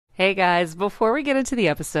Hey guys, before we get into the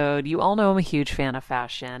episode, you all know I'm a huge fan of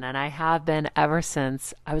fashion, and I have been ever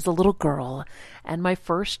since I was a little girl. And my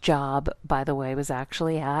first job, by the way, was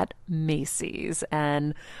actually at Macy's.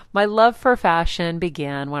 And my love for fashion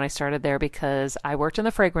began when I started there because I worked in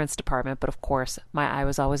the fragrance department, but of course, my eye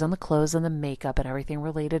was always on the clothes and the makeup and everything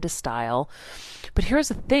related to style. But here's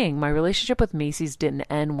the thing, my relationship with Macy's didn't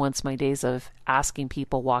end once my days of asking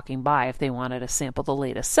people walking by if they wanted to sample the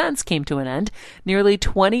latest scents came to an end. Nearly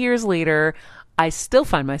 20 years later, I still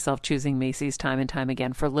find myself choosing Macy's time and time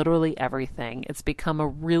again for literally everything. It's become a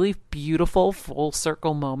really beautiful full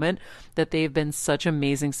circle moment that they've been such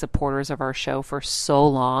amazing supporters of our show for so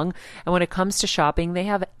long. And when it comes to shopping, they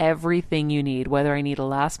have everything you need, whether I need a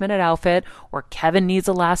last minute outfit or Kevin needs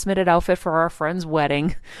a last minute outfit for our friend's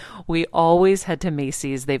wedding. We always head to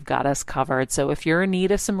Macy's. They've got us covered. So if you're in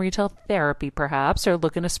need of some retail therapy, perhaps, or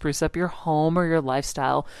looking to spruce up your home or your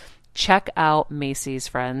lifestyle, check out Macy's,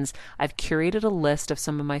 friends. I've curated a list of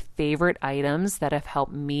some of my favorite items that have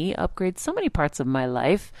helped me upgrade so many parts of my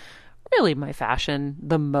life. Really my fashion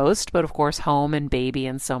the most, but of course home and baby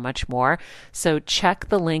and so much more. So check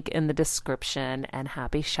the link in the description and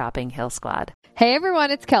happy shopping, Hill Squad. Hey everyone,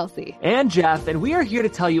 it's Kelsey. And Jeff, and we are here to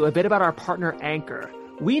tell you a bit about our partner Anchor.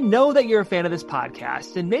 We know that you're a fan of this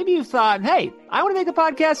podcast, and maybe you've thought, hey, I want to make a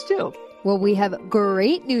podcast too. Well, we have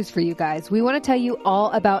great news for you guys. We want to tell you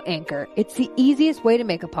all about Anchor. It's the easiest way to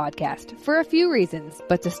make a podcast for a few reasons,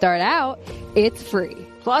 but to start out, it's free.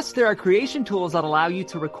 Plus, there are creation tools that allow you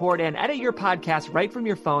to record and edit your podcast right from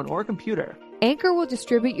your phone or computer. Anchor will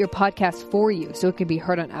distribute your podcast for you so it can be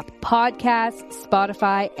heard on Apple Podcasts,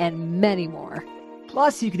 Spotify, and many more.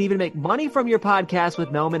 Plus, you can even make money from your podcast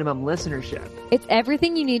with no minimum listenership. It's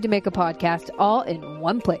everything you need to make a podcast all in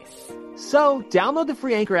one place. So, download the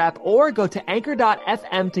free Anchor app or go to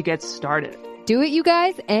anchor.fm to get started. Do it, you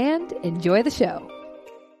guys, and enjoy the show.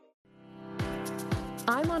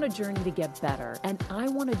 I'm on a journey to get better, and I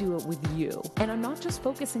want to do it with you. And I'm not just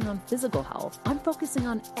focusing on physical health. I'm focusing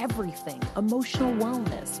on everything: emotional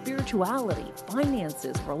wellness, spirituality,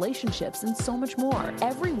 finances, relationships, and so much more.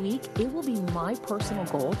 Every week, it will be my personal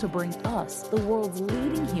goal to bring us, the world's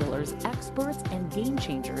leading healers, experts, and game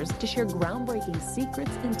changers, to share groundbreaking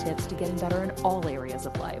secrets and tips to getting better in all areas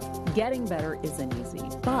of life. Getting better isn't easy,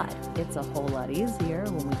 but it's a whole lot easier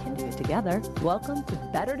when we can do it together. Welcome to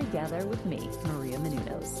Better Together with me, Maria Menounos.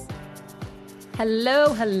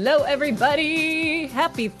 Hello, everybody.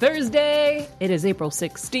 Happy Thursday. It is April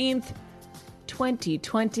 16th,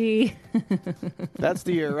 2020. That's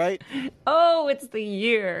the year, right? Oh, it's the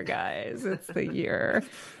year, guys. It's the year.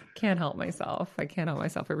 Can't help myself. I can't help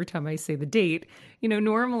myself every time I say the date. You know,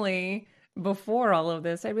 normally before all of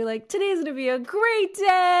this, I'd be like, today's going to be a great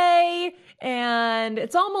day. And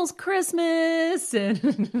it's almost Christmas. And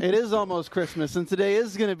It is almost Christmas, and today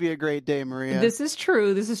is going to be a great day, Maria. This is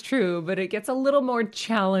true. But it gets a little more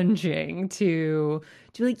challenging to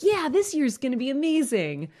be like, yeah, this year's going to be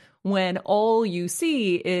amazing, when all you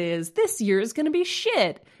see is this year is going to be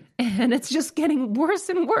shit. And it's just getting worse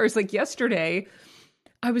and worse. Like yesterday,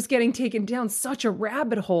 I was getting taken down such a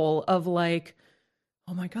rabbit hole of like,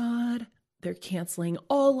 oh my God, they're canceling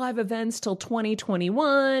all live events till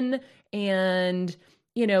 2021. And,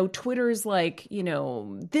 you know, Twitter's like, you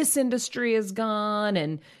know, this industry is gone.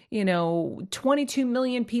 And, you know, 22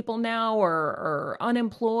 million people now are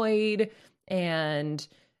unemployed. And,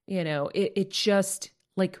 you know, it just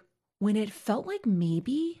like when it felt like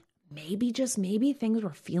maybe just maybe things were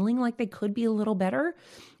feeling like they could be a little better.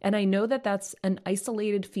 And I know that that's an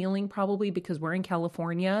isolated feeling probably because we're in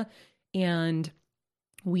California and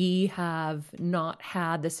we have not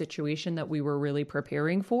had the situation that we were really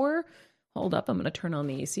preparing for. Hold up, I'm going to turn on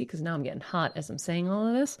the AC because now I'm getting hot as I'm saying all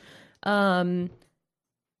of this.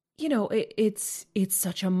 You know, it's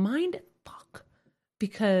such a mind fuck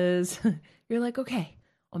because you're like, okay,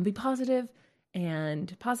 I'm going to be positive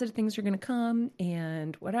and positive things are going to come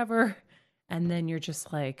and whatever. And then you're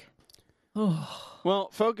just like, oh. Well,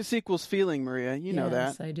 focus equals feeling, Maria. You know that.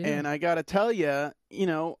 Yes, I do. And I got to tell you, you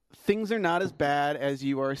know, things are not as bad as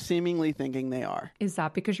you are seemingly thinking they are. Is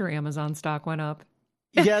that because your Amazon stock went up?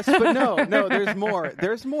 Yes, but no, there's more.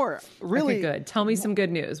 There's more. Really Okay, good. Tell me some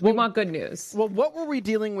good news. We want good news. Well, what were we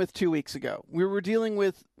dealing with 2 weeks ago? We were dealing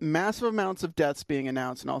with massive amounts of deaths being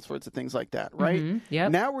announced and all sorts of things like that, right? Mm-hmm.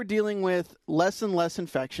 Yep. Now we're dealing with less and less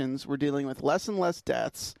infections. We're dealing with less and less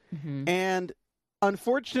deaths. Mm-hmm. And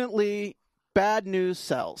unfortunately, bad news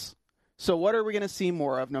sells. So what are we going to see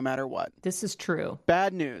more of no matter what? This is true.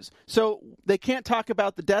 Bad news. So they can't talk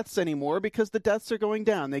about the deaths anymore because the deaths are going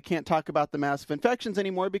down. They can't talk about the massive infections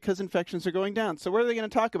anymore because infections are going down. So what are they going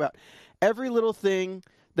to talk about? Every little thing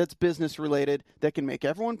that's business related that can make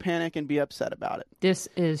everyone panic and be upset about it. This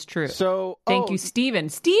is true. So thank you, Stephen.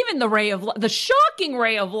 Stephen, the shocking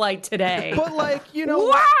ray of light today. But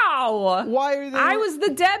wow. Why are they? I was the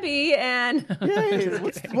Debbie, and Yay,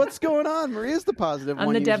 what's going on? Maria's the positive one.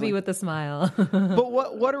 I'm the usually. Debbie with the smile. But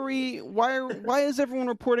what are we? Why is everyone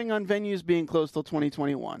reporting on venues being closed till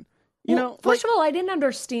 2021? First of all, I didn't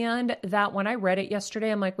understand that when I read it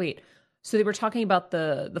yesterday. I'm like, wait. So they were talking about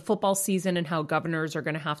the football season and how governors are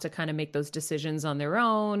going to have to kind of make those decisions on their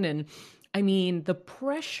own. And I mean, the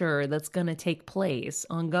pressure that's going to take place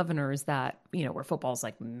on governors that, where football's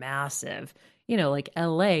like massive, like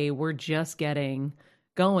LA, we're just getting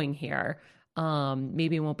going here.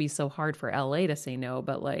 Maybe it won't be so hard for LA to say no,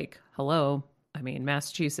 but like, hello, I mean,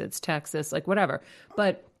 Massachusetts, Texas, like whatever.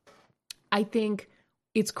 But I think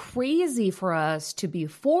it's crazy for us to be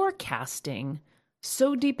forecasting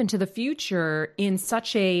so deep into the future in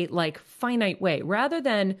such a like finite way, rather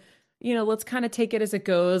than, let's kind of take it as it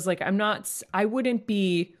goes. Like I wouldn't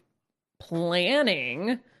be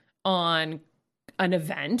planning on an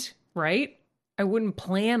event, right? I wouldn't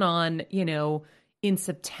plan on, in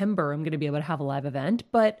September, I'm going to be able to have a live event,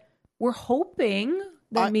 but we're hoping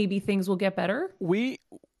that maybe things will get better.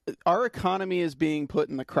 Our economy is being put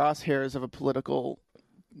in the crosshairs of a political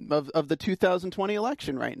of the 2020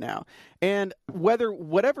 election right now. And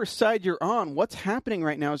whatever side you're on, what's happening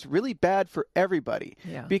right now is really bad for everybody.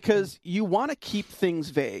 Yeah. Because you want to keep things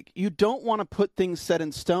vague. You don't want to put things set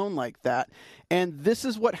in stone like that. And this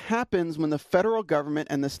is what happens when the federal government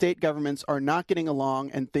and the state governments are not getting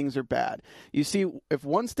along and things are bad. You see, if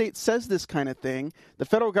one state says this kind of thing, the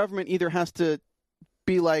federal government either has to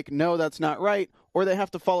be like, no, that's not right, or they have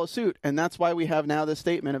to follow suit. And that's why we have now this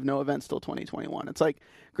statement of no events till 2021. It's like,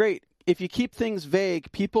 great. If you keep things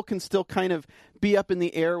vague, people can still kind of be up in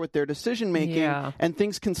the air with their decision making, and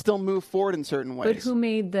things can still move forward in certain ways. But who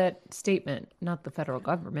made that statement? Not the federal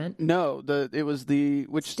government. No, it was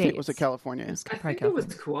which state was it? California. I think it was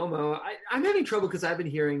Cuomo. I'm having trouble because I've been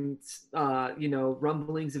hearing,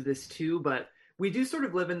 rumblings of this too. But we do sort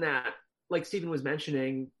of live in that, like Stephen was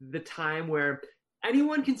mentioning, the time where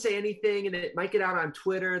anyone can say anything and it might get out on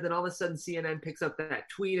Twitter. Then all of a sudden CNN picks up that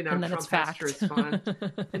tweet and now Trump has to respond.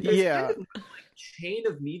 And there's kind of like chain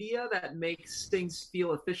of media that makes things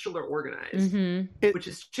feel official or organized, which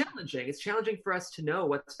is challenging. It's challenging for us to know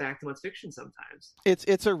what's fact and what's fiction sometimes.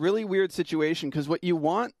 It's a really weird situation because what you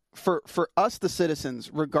want for us, the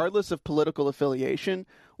citizens, regardless of political affiliation,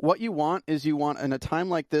 what you want is in a time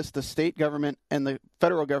like this, the state government and the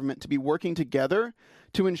federal government to be working together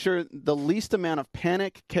to ensure the least amount of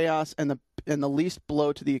panic, chaos, and the least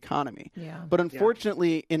blow to the economy. Yeah. But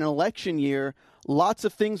unfortunately, in an election year, lots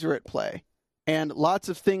of things are at play. And lots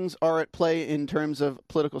of things are at play in terms of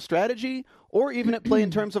political strategy or even at play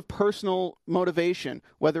in terms of personal motivation,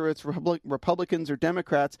 whether it's Republicans or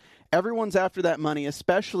Democrats. Everyone's after that money,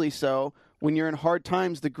 especially so when you're in hard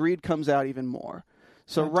times, the greed comes out even more.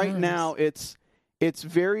 So right now, it's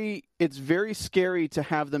very scary to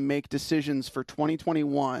have them make decisions for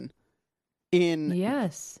 2021 in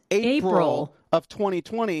April of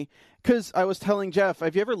 2020. Because I was telling Jeff,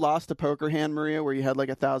 have you ever lost a poker hand, Maria, where you had like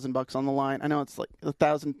 $1,000 on the line? I know it's like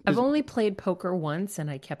 1,000. I've only played poker once and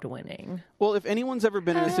I kept winning. Well, if anyone's ever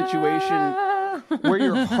been in a situation where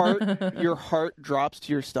your heart drops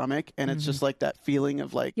to your stomach and it's just like that feeling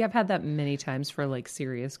of like... Yeah, I've had that many times for like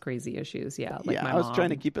serious, crazy issues. Yeah, like my I was mom. trying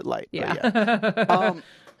to keep it light. Yeah.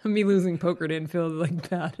 Me losing poker didn't feel like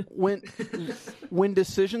bad. When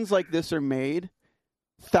decisions like this are made,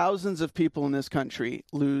 thousands of people in this country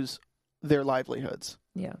lose their livelihoods.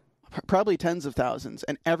 Yeah. Probably tens of thousands,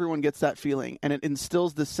 and everyone gets that feeling, and it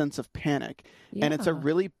instills this sense of panic. Yeah. And it's a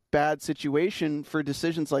really bad situation for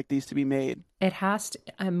decisions like these to be made. It has to,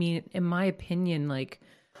 in my opinion,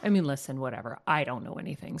 listen, whatever. I don't know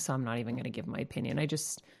anything, so I'm not even going to give my opinion.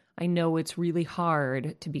 I know it's really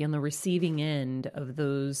hard to be on the receiving end of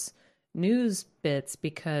those news bits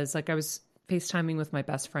because, like, I was FaceTiming with my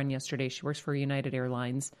best friend yesterday. She works for United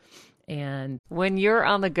Airlines. And when you're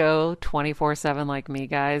on the go 24/7 like me,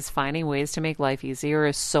 guys, finding ways to make life easier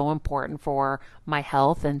is so important for my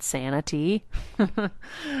health and sanity.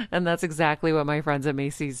 And that's exactly what my friends at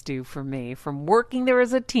Macy's do for me. From working there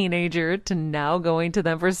as a teenager to now going to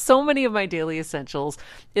them for so many of my daily essentials,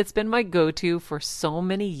 it's been my go-to for so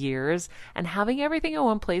many years. And having everything in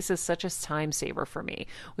one place is such a time saver for me.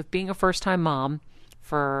 With being a first-time mom,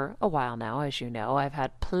 for a while now, as you know. I've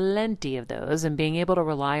had plenty of those, and being able to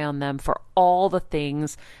rely on them for all the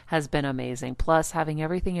things has been amazing. Plus, having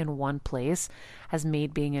everything in one place has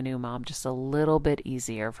made being a new mom just a little bit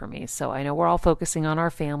easier for me. So I know we're all focusing on our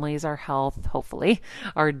families, our health, hopefully,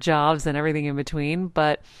 our jobs, and everything in between,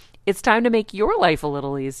 but it's time to make your life a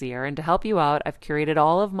little easier, and to help you out, I've curated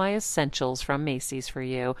all of my essentials from Macy's for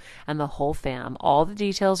you and the whole fam. All the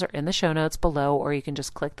details are in the show notes below, or you can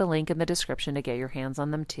just click the link in the description to get your hands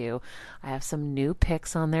on them too. I have some new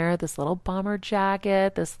picks on there, this little bomber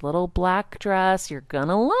jacket, this little black dress. You're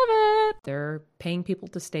gonna love it. They're paying people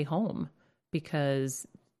to stay home because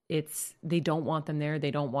they don't want them there.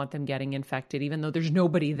 They don't want them getting infected, even though there's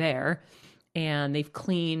nobody there. And they've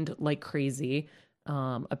cleaned like crazy.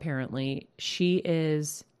 Apparently she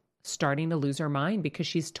is starting to lose her mind because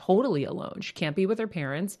she's totally alone. She can't be with her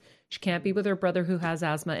parents. She can't be with her brother who has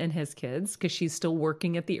asthma and his kids because she's still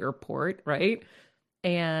working at the airport, right?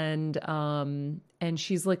 And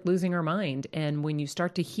she's like losing her mind. And when you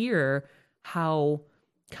start to hear how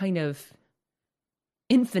kind of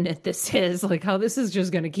infinite this is, like how this is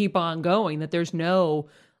just going to keep on going, that there's no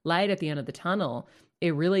light at the end of the tunnel,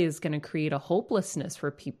 it really is going to create a hopelessness for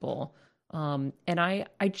people. And I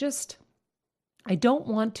don't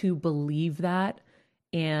want to believe that.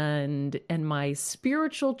 And my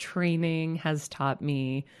spiritual training has taught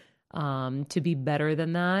me, to be better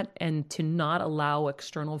than that and to not allow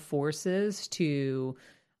external forces to,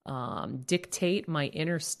 dictate my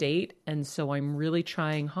inner state. And so I'm really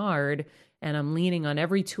trying hard, and I'm leaning on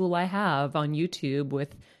every tool I have on YouTube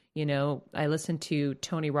with, I listened to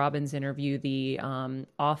Tony Robbins interview the,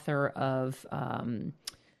 author of,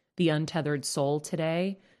 The Untethered Soul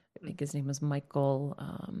today. I think his name was Michael.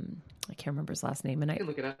 I can't remember his last name. And You can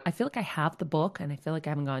look it up. I feel like I have the book, and I feel like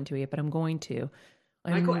I haven't gotten to it yet, but I'm going to.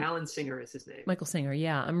 Michael Allen Singer is his name. Michael Singer,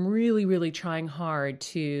 yeah. I'm really, really trying hard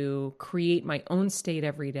to create my own state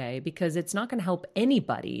every day, because it's not going to help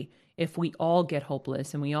anybody if we all get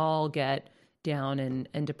hopeless and we all get down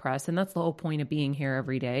and depressed. And that's the whole point of being here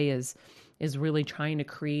every day is really trying to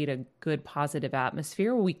create a good, positive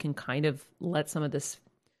atmosphere where we can kind of let some of this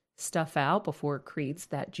stuff out before it creates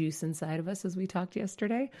that juice inside of us, as we talked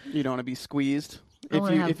yesterday. You don't want to be squeezed.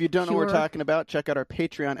 If you don't know what we're talking about, check out our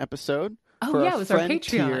Patreon episode. Oh yeah, it was our Patreon.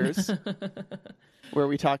 Tiers, where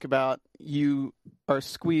we talk about you are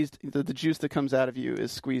squeezed, the juice that comes out of you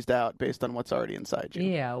is squeezed out based on what's already inside you.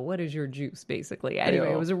 Yeah, what is your juice, basically?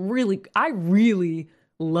 Anyway, it was I really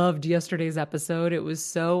loved yesterday's episode. It was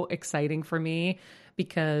so exciting for me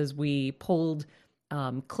because we pulled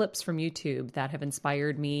clips from YouTube that have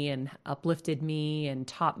inspired me and uplifted me and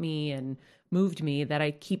taught me and moved me that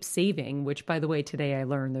I keep saving, which, by the way, today I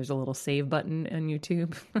learned there's a little save button on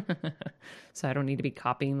YouTube. So I don't need to be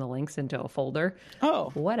copying the links into a folder.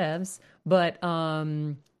 Oh, whatevs. But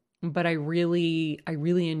I really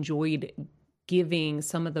enjoyed giving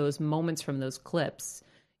some of those moments from those clips,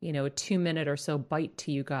 a 2-minute or so bite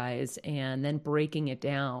to you guys, and then breaking it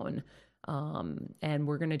down. And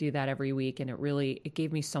we're going to do that every week. And it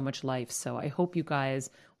gave me so much life. So I hope you guys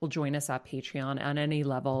will join us at Patreon on any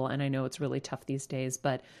level. And I know it's really tough these days,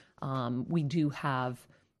 but, we do have,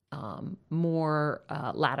 more,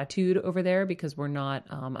 latitude over there because we're not,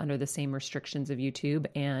 under the same restrictions of YouTube.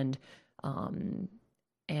 And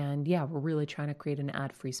yeah, we're really trying to create an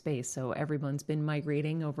ad-free space. So everyone's been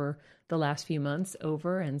migrating over the last few months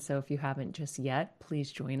over. And so if you haven't just yet,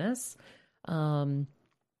 please join us.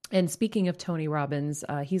 And speaking of Tony Robbins,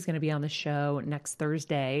 he's going to be on the show next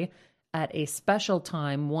Thursday at a special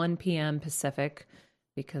time, 1 p.m. Pacific,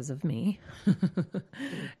 because of me.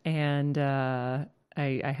 And I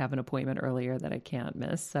have an appointment earlier that I can't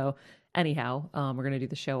miss. So anyhow, we're going to do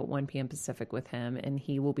the show at 1 p.m. Pacific with him, and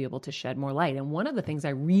he will be able to shed more light. And one of the things I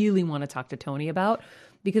really want to talk to Tony about,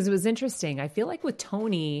 because it was interesting, I feel like with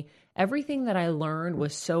Tony, everything that I learned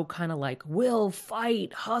was so kind of like will,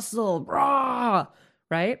 fight, hustle, rah,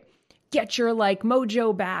 right? Get your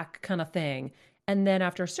mojo back kind of thing. And then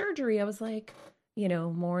after surgery, I was like,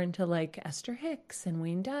 more into Esther Hicks and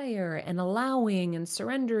Wayne Dyer and allowing and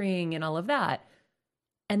surrendering and all of that.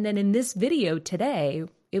 And then in this video today,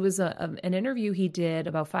 it was an interview he did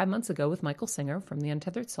about 5 months ago with Michael Singer from The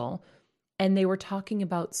Untethered Soul. And they were talking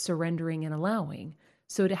about surrendering and allowing.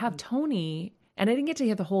 So to have Tony, and I didn't get to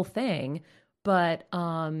hear the whole thing, but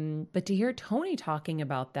to hear Tony talking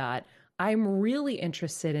about that, I'm really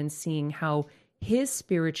interested in seeing how his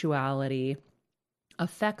spirituality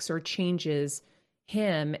affects or changes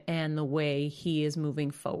him and the way he is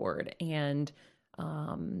moving forward. And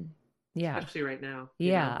yeah. Especially right now.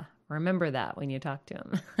 Yeah. Remember that when you talk to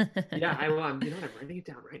him. Yeah, I will. I'm writing it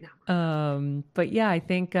down right now. But yeah, I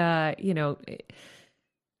think,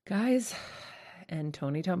 Guys, and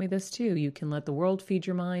Tony taught me this too, you can let the world feed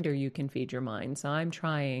your mind or you can feed your mind. So I'm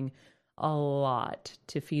trying a lot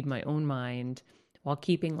to feed my own mind while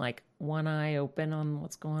keeping like one eye open on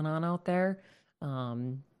what's going on out there.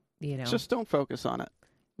 Just don't focus on it.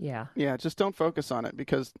 Yeah. Yeah, just don't focus on it,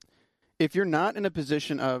 because if you're not in a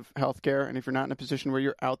position of healthcare and if you're not in a position where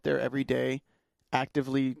you're out there every day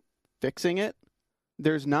actively fixing it,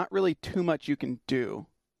 there's not really too much you can do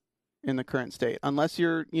in the current state, unless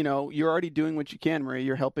you're already doing what you can, Maria.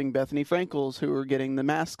 You're helping Bethany Frankels, who are getting the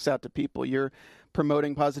masks out to people. You're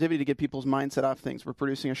promoting positivity to get people's mindset off things. We're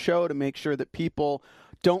producing a show to make sure that people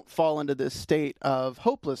don't fall into this state of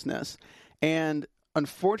hopelessness. And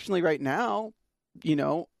unfortunately, right now,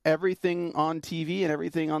 everything on TV and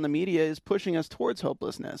everything on the media is pushing us towards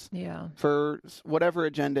hopelessness. Yeah. For whatever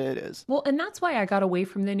agenda it is. Well, and that's why I got away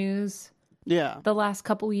from the news. Yeah. The last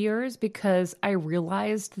couple years, because I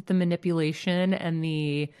realized that the manipulation and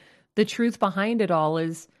the truth behind it all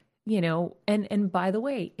is, and by the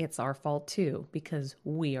way, it's our fault too, because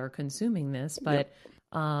we are consuming this, but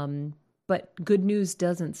good news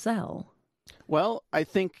doesn't sell. Well, I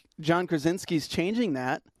think John Krasinski's changing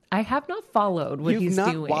that. I have not followed what he's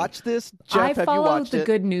doing. You've not watched this? Jeff, I have you followed watched the it?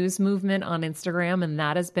 good news movement on Instagram, and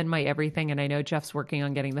that has been my everything. And I know Jeff's working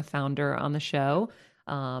on getting the founder on the show.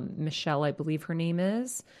 Michelle, I believe her name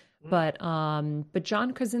is. But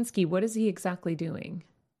John Krasinski, what is he exactly doing?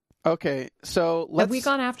 Okay, so Have we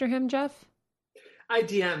gone after him, Jeff? I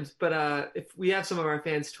DM'd, but if we have some of our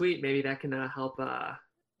fans tweet, maybe that can help.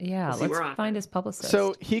 Let's find his publicist.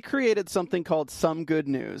 So he created something called Some Good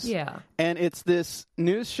News. Yeah, and it's this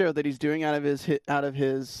news show that he's doing out of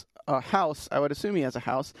his house. I would assume he has a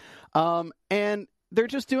house, and they're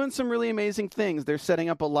just doing some really amazing things. They're setting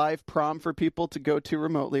up a live prom for people to go to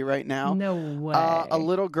remotely right now. No way. A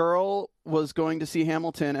little girl was going to see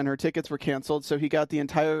Hamilton and her tickets were canceled, so he got the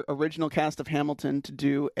entire original cast of Hamilton to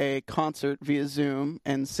do a concert via Zoom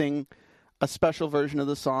and sing a special version of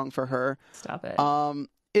the song for her. Stop it.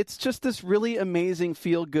 It's just this really amazing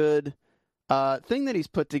feel-good thing that he's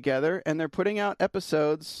put together, and they're putting out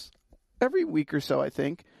episodes every week or so, I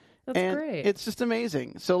think. That's great. It's just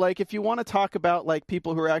amazing. So, like, if you want to talk about, like,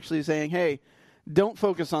 people who are actually saying, hey, don't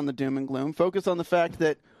focus on the doom and gloom. Focus on the fact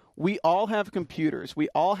that we all have computers. We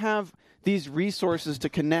all have these resources to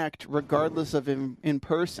connect regardless of in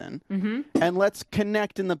person. Mm-hmm. And let's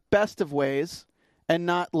connect in the best of ways and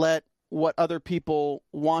not let what other people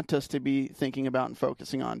want us to be thinking about and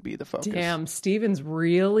focusing on be the focus. Damn, Steven's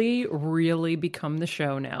really, really become the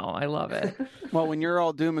show now. I love it. Well, when you're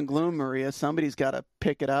all doom and gloom, Maria, somebody's got to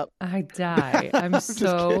pick it up. I die. I'm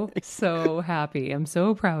so happy. I'm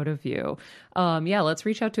so proud of you. Let's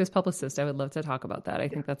reach out to his publicist. I would love to talk about that. I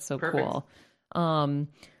think that's so cool. On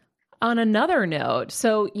another note,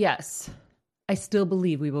 so yes, I still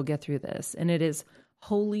believe we will get through this, and it is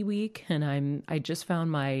Holy Week, and I just found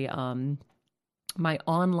my my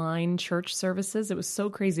online church services. It was so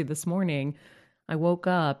crazy this morning. I woke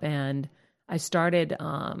up and I started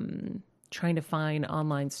trying to find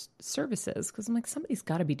online services because I'm like, somebody's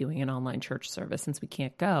got to be doing an online church service since we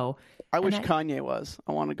can't go. I wish Kanye was.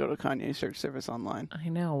 I want to go to Kanye's church service online. I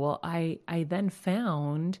know. Well, I then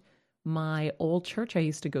found my old church I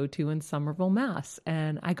used to go to in Somerville, Mass,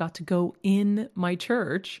 and I got to go in my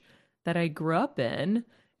church that I grew up in.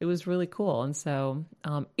 It was really cool. And so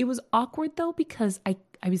it was awkward though, because I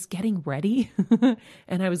was getting ready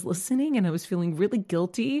and I was listening and I was feeling really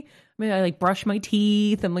guilty. I mean, I like brush my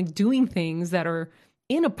teeth and like doing things that are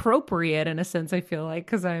inappropriate in a sense, I feel like,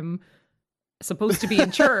 because I'm supposed to be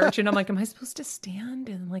in church and I'm like, am I supposed to stand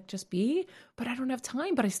and like just be? But I don't have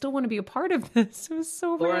time, but I still want to be a part of this. It was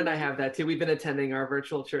so Laura random. and I have that too. We've been attending our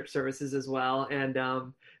virtual church services as well. And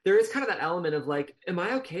there is kind of that element of like, am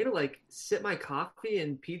I okay to like sip my coffee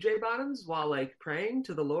in PJ bottoms while like praying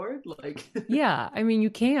to the Lord? Like, yeah, I mean,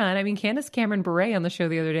 you can. I mean, Candace Cameron Bure on the show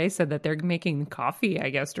the other day said that they're making coffee,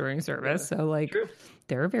 I guess, during service. So like, true.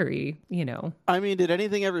 They're very, I mean, did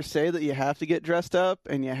anything ever say that you have to get dressed up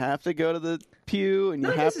and you have to go to the pew and you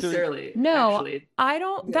Not have necessarily. No, actually. I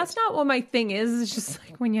don't. Yeah. That's not what my thing is. It's just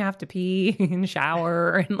like when you have to pee and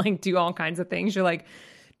shower and like do all kinds of things. You're like,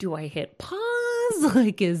 do I hit pause?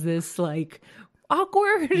 Like, is this like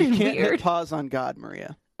awkward You and can't weird? hit pause on God,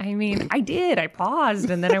 Maria. I mean, I did. I paused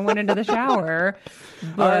and then I went into the shower.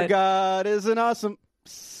 Our God is an awesome.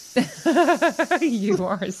 You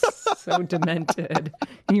are so demented.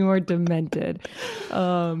 You are demented.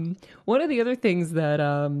 One of the other things that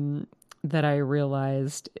I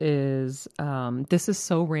realized is this is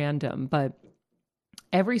so random, but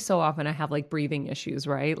every so often I have like breathing issues,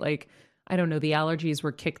 right? Like I don't know, the allergies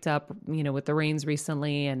were kicked up, with the rains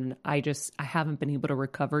recently, and I haven't been able to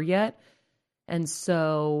recover yet. And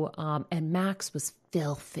so, and Max was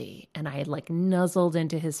filthy, and I had like nuzzled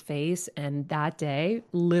into his face. And that day,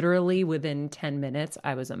 literally within 10 minutes,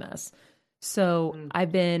 I was a mess. So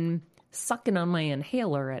I've been sucking on my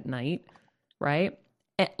inhaler at night, right?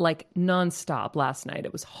 Like nonstop last night.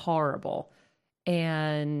 It was horrible.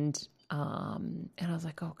 And I was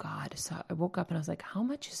like, oh God. So I woke up and I was like, how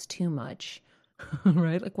much is too much?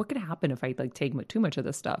 Right? Like what could happen if I like take too much of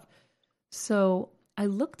this stuff? So I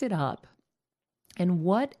looked it up, and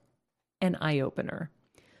what an eye-opener.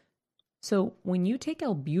 So when you take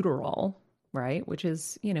albuterol, right, which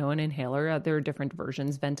is, an inhaler, there are different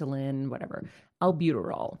versions, Ventolin, whatever,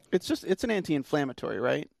 albuterol. It's an anti-inflammatory,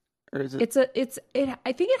 right? Or is it?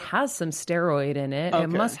 I think it has some steroid in it. Okay. It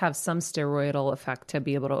must have some steroidal effect to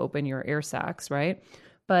be able to open your air sacs, right?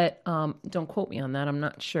 But don't quote me on that. I'm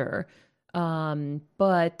not sure.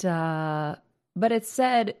 But it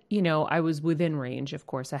said, I was within range. Of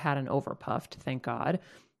course, I hadn't overpuffed, thank God.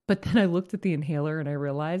 But then I looked at the inhaler and I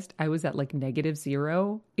realized I was at like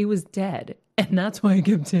 -0. It was dead. And that's why I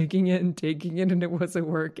kept taking it and it wasn't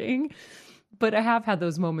working. But I have had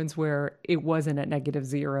those moments where it wasn't at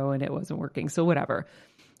 -0 and it wasn't working. So whatever.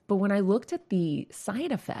 But when I looked at the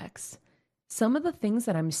side effects, some of the things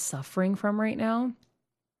that I'm suffering from right now,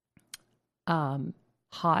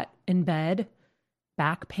 hot in bed,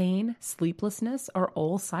 back pain, sleeplessness are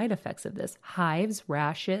all side effects of this. Hives,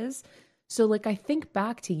 rashes. So like I think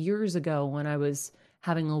back to years ago when I was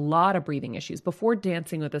having a lot of breathing issues before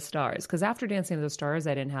Dancing with the Stars. Because after Dancing with the Stars,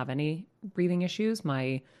 I didn't have any breathing issues.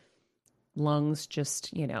 My lungs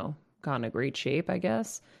just, got in a great shape, I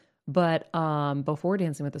guess. But before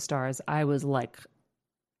Dancing with the Stars, I was like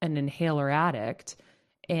an inhaler addict.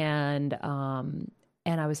 And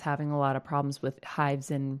I was having a lot of problems with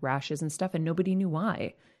hives and rashes and stuff, and nobody knew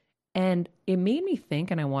why. And it made me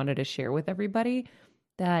think, and I wanted to share with everybody,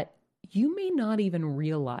 that you may not even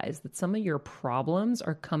realize that some of your problems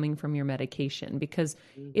are coming from your medication, because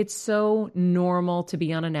it's so normal to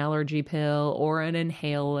be on an allergy pill or an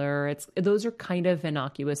inhaler. Those are kind of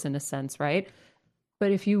innocuous in a sense, right?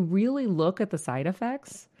 But if you really look at the side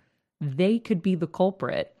effects, they could be the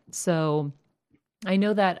culprit. So I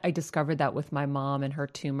know that I discovered that with my mom and her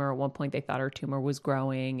tumor. At one point, they thought her tumor was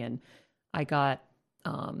growing, and I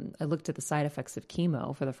looked at the side effects of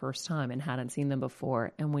chemo for the first time and hadn't seen them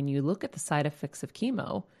before. And when you look at the side effects of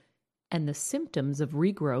chemo and the symptoms of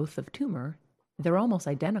regrowth of tumor, they're almost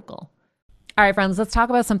identical. All right, friends, let's talk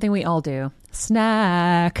about something we all do.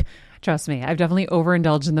 Snack. Trust me, I've definitely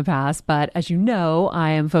overindulged in the past, but as you know, I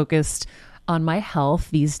am focused on my health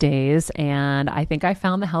these days, and I think I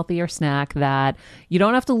found the healthier snack that you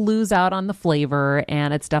don't have to lose out on the flavor,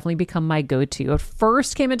 and it's definitely become my go-to. It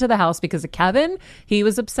first came into the house because of Kevin. He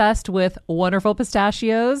was obsessed with Wonderful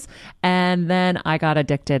Pistachios, and then I got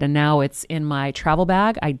addicted, and now it's in my travel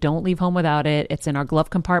bag. I don't leave home without it. It's in our glove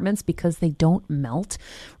compartments because they don't melt.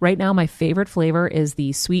 Right now, my favorite flavor is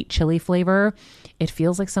the sweet chili flavor. It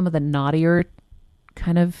feels like some of the naughtier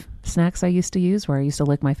kind of snacks I used to use, where I used to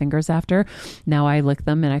lick my fingers after. Now I lick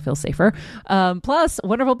them and I feel safer. Plus,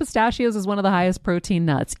 Wonderful Pistachios is one of the highest protein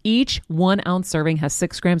nuts. Each 1 ounce serving has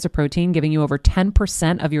 6 grams of protein, giving you over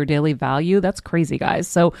 10% of your daily value. That's crazy, guys.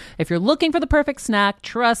 So if you're looking for the perfect snack,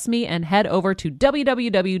 trust me and head over to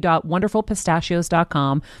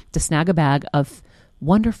www.wonderfulpistachios.com to snag a bag of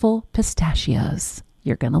Wonderful Pistachios.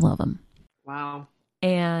 You're going to love them. Wow.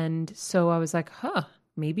 And so I was like,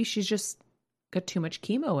 maybe she's just got too much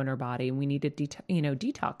chemo in her body and we need to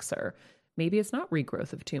detox her. Maybe it's not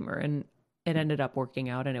regrowth of tumor. And it ended up working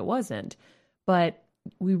out and it wasn't. But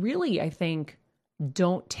we really, I think,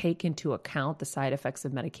 don't take into account the side effects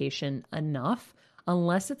of medication enough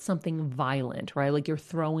unless it's something violent, right? Like you're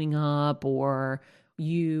throwing up or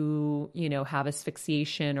you have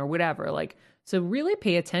asphyxiation or whatever. Like, so really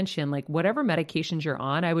pay attention, like whatever medications you're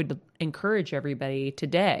on. I would encourage everybody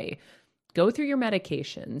today, go through your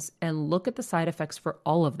medications and look at the side effects for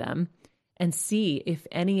all of them and see if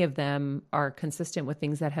any of them are consistent with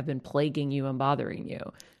things that have been plaguing you and bothering you.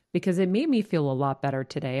 Because it made me feel a lot better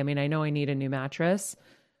today. I mean, I know I need a new mattress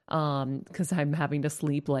because I'm having to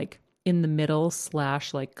sleep like in the middle /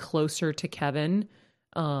 like closer to Kevin.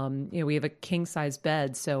 We have a king size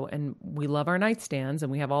bed. And we love our nightstands and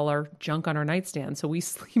we have all our junk on our nightstand. So we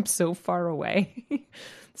sleep so far away.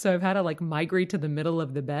 So I've had to like migrate to the middle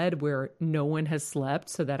of the bed where no one has slept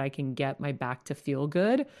so that I can get my back to feel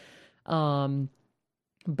good.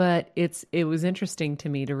 But it was interesting to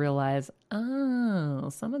me to realize,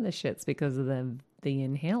 some of the shit's because of the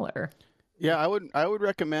inhaler. Yeah, I would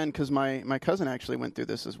recommend, because my cousin actually went through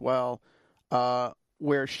this as well.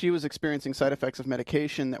 where she was experiencing side effects of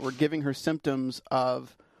medication that were giving her symptoms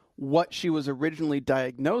of what she was originally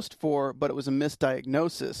diagnosed for, but it was a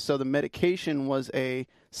misdiagnosis. So the medication was a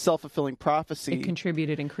self-fulfilling prophecy. It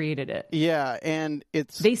contributed and created it. Yeah, and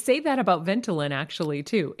They say that about Ventolin, actually,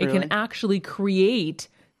 too. It Really? can actually create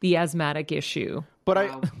the asthmatic issue. But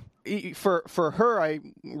Wow. for her, I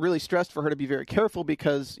really stressed for her to be very careful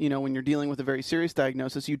because, when you're dealing with a very serious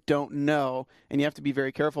diagnosis, you don't know, and you have to be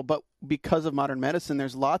very careful. But because of modern medicine,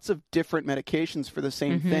 there's lots of different medications for the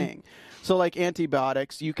same thing. So like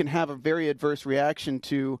antibiotics, you can have a very adverse reaction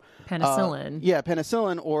to Penicillin.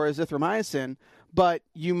 penicillin or azithromycin, but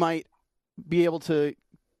you might be able to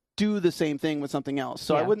do the same thing with something else.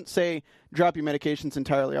 So I Yeah. wouldn't say drop your medications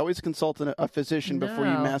entirely. Always consult a physician before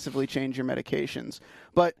you No. massively change your medications.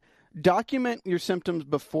 But document your symptoms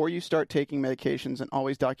before you start taking medications, and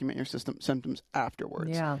always document your symptoms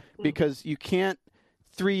afterwards. Yeah. Because you can't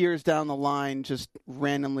 3 years down the line just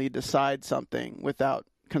randomly decide something without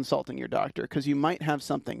consulting your doctor, because you might have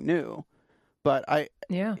something new. But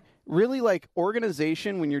Yeah. really, like,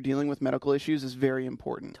 organization when you're dealing with medical issues is very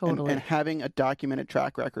important. Totally. And having a documented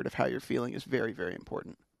track record of how you're feeling is very, very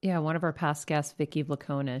important. Yeah, one of our past guests, Vicky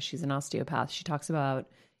Vlaconis, she's an osteopath. She talks about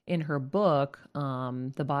in her book,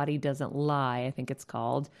 The Body Doesn't Lie, I think it's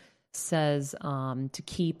called, says to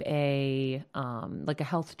keep a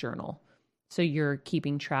health journal. So you're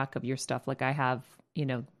keeping track of your stuff. Like I have,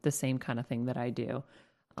 the same kind of thing that I do.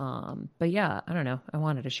 But yeah, I don't know. I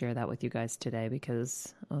wanted to share that with you guys today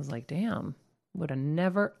because I was like, damn, would have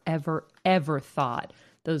never, ever, ever thought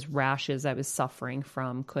those rashes I was suffering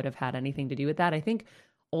from could have had anything to do with that. I think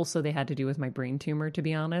also they had to do with my brain tumor, to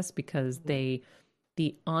be honest, because the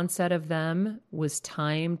onset of them was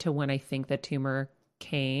timed to when I think the tumor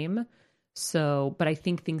came. So, but I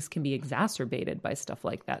think things can be exacerbated by stuff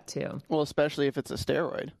like that too. Well, especially if it's a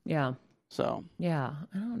steroid. Yeah. So, Yeah,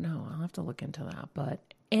 I don't know. I'll have to look into that. But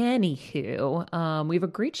anywho, we have a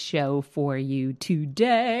great show for you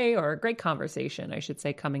today, or a great conversation, I should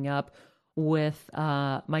say, coming up with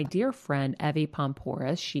my dear friend, Evie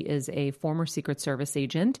Pomporis. She is a former Secret Service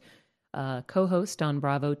agent, co-host on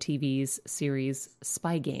Bravo TV's series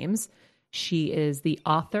Spy Games. She is the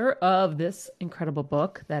author of this incredible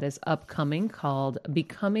book that is upcoming called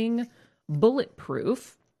Becoming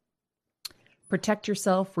Bulletproof. Protect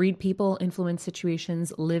yourself, read people, influence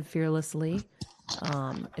situations, live fearlessly.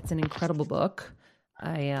 It's an incredible book.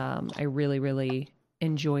 I really, really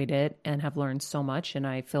enjoyed it and have learned so much. And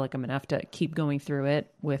I feel like I'm going to have to keep going through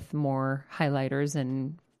it with more highlighters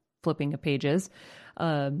and flipping of pages.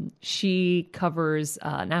 She covers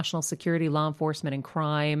national security, law enforcement, and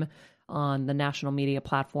crime on the national media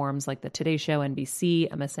platforms like the Today Show, NBC,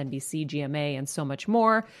 MSNBC, GMA, and so much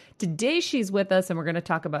more. Today she's with us and we're going to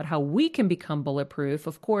talk about how we can become bulletproof.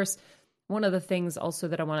 Of course, one of the things also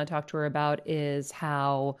that I want to talk to her about is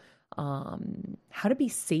how to be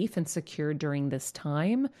safe and secure during this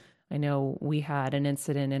time. I know we had an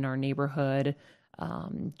incident in our neighborhood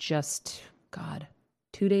just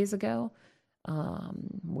 2 days ago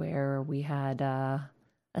where we had a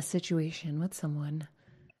situation with someone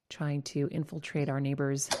trying to infiltrate our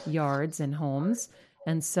neighbors' yards and homes.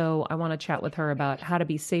 And so I want to chat with her about how to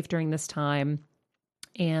be safe during this time.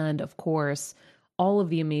 And of course, all of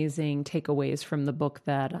the amazing takeaways from the book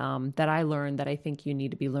that I learned that I think you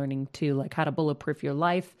need to be learning too, like how to bulletproof your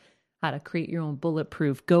life, how to create your own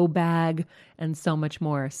bulletproof go bag, and so much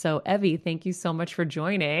more. So Evie, thank you so much for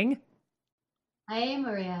joining. Hi,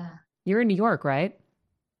 Maria. You're in New York, right?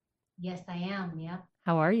 Yes, I am. Yeah.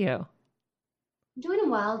 How are you? Doing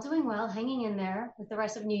well, hanging in there with the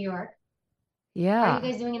rest of New York. How Yeah. are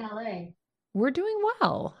you guys doing in LA? We're doing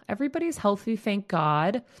well. Everybody's healthy, thank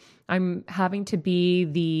God. I'm having to be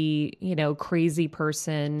the, crazy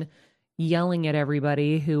person yelling at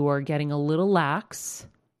everybody who are getting a little lax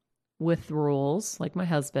with rules, like my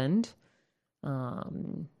husband,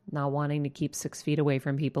 not wanting to keep 6 feet away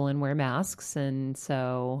from people and wear masks. And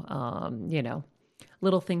so,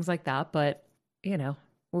 little things like that. But,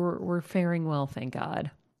 we're faring well, thank God.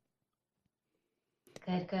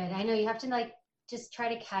 Good. I know you have to just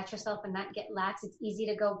try to catch yourself and not get lax. It's easy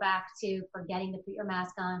to go back to forgetting to put your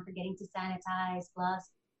mask on, forgetting to sanitize, gloves.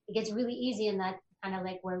 It gets really easy, and that's kind of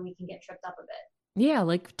like where we can get tripped up a bit. Yeah,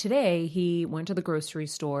 like today he went to the grocery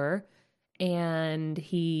store and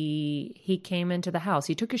he came into the house.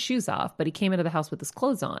 He took his shoes off, but he came into the house with his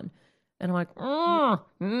clothes on. And I'm like, oh,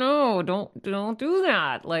 no, don't do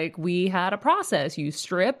that. Like, we had a process. You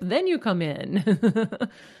strip, then you come in.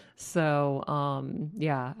 So,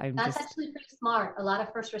 yeah, That's actually pretty smart. A lot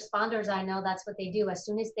of first responders, I know that's what they do. As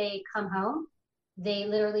soon as they come home, they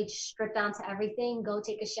literally strip down to everything, go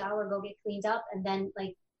take a shower, go get cleaned up, and then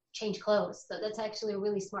like change clothes. So that's actually a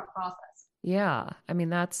really smart process. Yeah. I mean,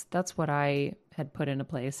 that's what I had put into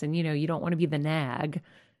place. And, you don't want to be the nag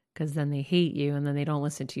because then they hate you and then they don't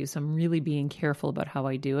listen to you. So I'm really being careful about how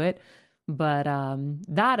I do it. But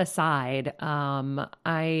that aside,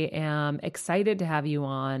 I am excited to have you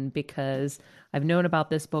on because I've known about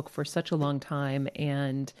this book for such a long time.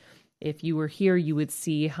 And if you were here, you would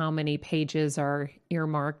see how many pages are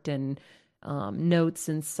earmarked and notes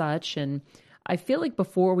and such. And I feel like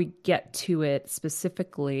before we get to it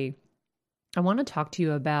specifically, I want to talk to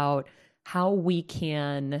you about how we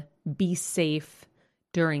can be safe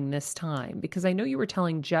during this time, because I know you were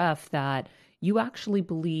telling Jeff that you actually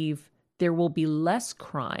believe there will be less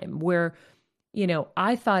crime where,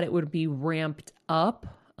 I thought it would be ramped up.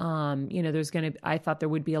 I thought there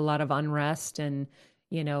would be a lot of unrest and,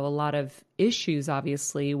 a lot of issues,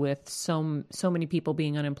 obviously, with so many people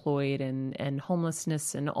being unemployed and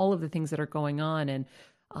homelessness and all of the things that are going on and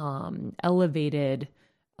elevated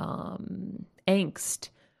angst.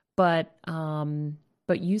 But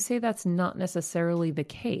you say that's not necessarily the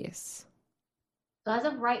case. So as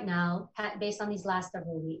of right now, based on these last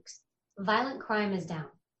several weeks, violent crime is down.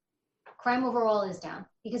 Crime overall is down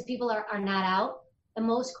because people are not out. And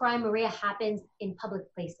most crime, Maria, happens in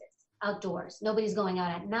public places, outdoors. Nobody's going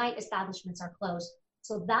out at night. Establishments are closed.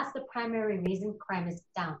 So that's the primary reason crime is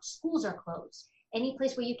down. Schools are closed. Any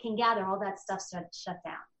place where you can gather, all that stuff shut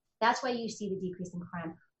down. That's why you see the decrease in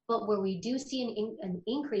crime. But where we do see an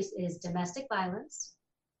increase is domestic violence.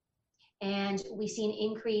 And we see an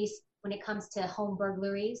increase when it comes to home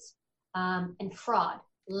burglaries and fraud.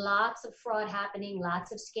 Lots of fraud happening,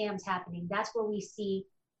 lots of scams happening. That's where we see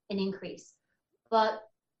an increase. But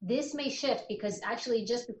this may shift because actually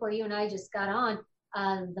just before you and I just got on,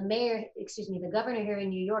 the governor here in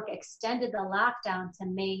New York extended the lockdown to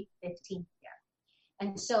May 15th here.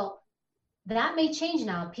 And so that may change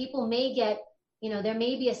now. People may get, there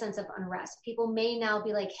may be a sense of unrest. People may now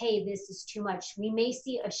be like, hey, this is too much. We may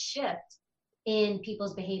see a shift in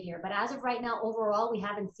people's behavior. But as of right now, overall, we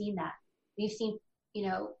haven't seen that. We've seen,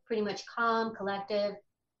 pretty much calm, collective,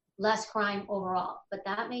 less crime overall. But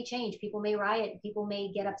that may change. People may riot. People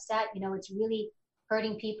may get upset. It's really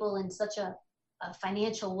hurting people in such a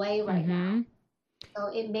financial way right now. So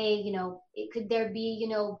it may, could there be,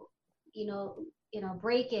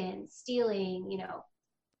 break-in, stealing,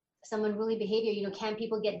 someone really behavior, can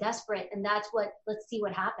people get desperate? And let's see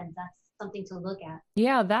what happens. That's something to look at.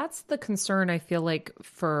 Yeah, that's the concern I feel like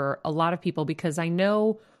for a lot of people, because I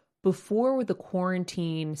know before the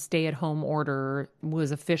quarantine stay-at-home order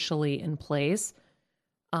was officially in place,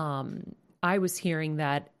 I was hearing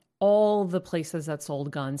that all the places that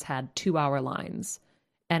sold guns had 2-hour lines.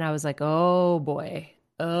 And I was like, oh boy,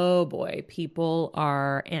 people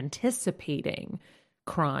are anticipating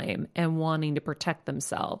crime and wanting to protect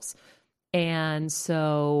themselves. And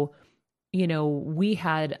so, we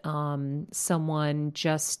had someone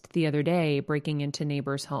just the other day breaking into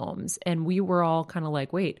neighbors' homes, and we were all kind of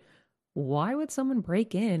like, wait, why would someone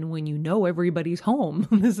break in when everybody's home?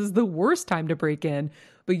 This is the worst time to break in.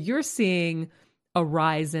 But you're seeing a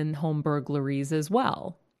rise in home burglaries as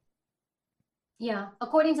well. Yeah,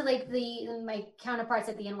 according to my counterparts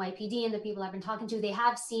at the NYPD and the people I've been talking to, they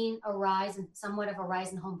have seen somewhat of a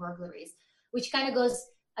rise in home burglaries, which kind of goes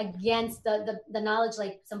against the knowledge,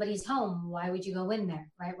 like somebody's home. Why would you go in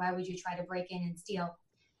there, right? Why would you try to break in and steal?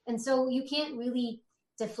 And so you can't really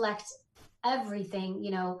deflect everything,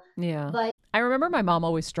 Yeah. But I remember my mom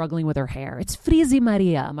always struggling with her hair. It's frizzy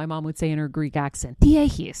Maria, my mom would say in her Greek accent.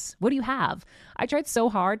 Diehis, what do you have? I tried so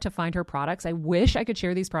hard to find her products. I wish I could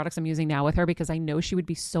share these products I'm using now with her because I know she would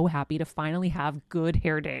be so happy to finally have good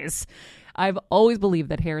hair days. I've always believed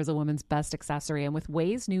that hair is a woman's best accessory, and with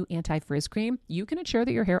Ouai's new anti-frizz cream, you can ensure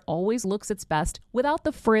that your hair always looks its best without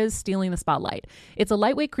the frizz stealing the spotlight. It's a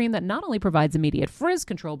lightweight cream that not only provides immediate frizz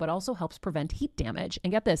control, but also helps prevent heat damage.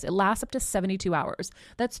 And get this, it lasts up to 72 hours.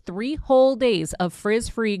 That's 3 whole days of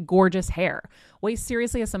frizz-free, gorgeous hair. Ouai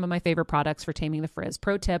seriously has some of my favorite products for taming the frizz.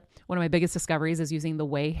 Pro tip, one of my biggest discoveries is using the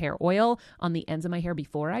Ouai hair oil on the ends of my hair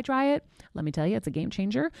before I dry it. Let me tell you, it's a game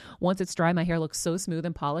changer. Once it's dry, my hair looks so smooth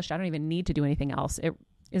and polished, I don't even need to do anything else. It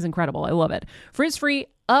is incredible. I love it. Frizz-free,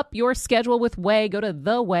 up your schedule with Ouai. Go to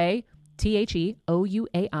the Ouai, TheOuai.com,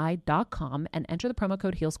 and enter the promo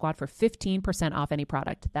code HealSquad for 15% off any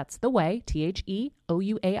product. That's the Ouai,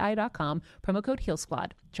 TheOuai.com, promo code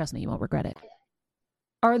HealSquad. Trust me, you won't regret it.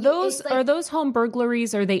 Are those home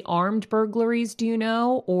burglaries, are they armed burglaries, do you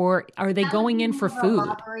know? Or are they going in for food?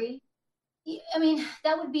 Robbery. I mean,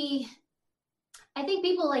 that would be, I think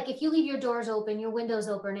people, like, if you leave your doors open, your windows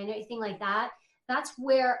open and anything like that that's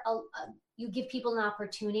where you give people an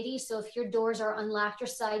opportunity. So if your doors are unlocked, your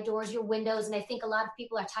side doors, your windows, and I think a lot of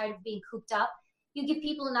people are tired of being cooped up, you give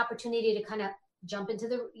people an opportunity to kind of jump into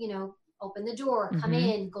the, open the door, come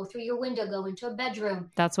in, go through your window, go into a bedroom.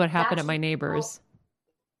 That's what happened at my neighbor's.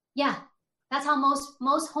 Yeah. That's how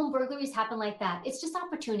most home burglaries happen like that. It's just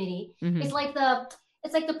opportunity. Mm-hmm. It's like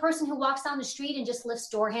the person who walks down the street and just lifts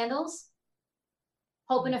door handles,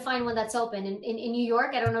 hoping to find one that's open. In New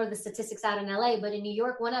York, I don't know the statistics out in LA, but in New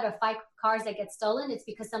York, 1 out of 5 cars that get stolen, it's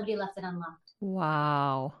because somebody left it unlocked.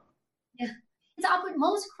 Wow. Yeah.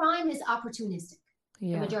 Most crime is opportunistic.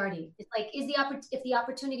 Yeah. The majority. It's like, if the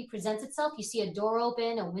opportunity presents itself, you see a door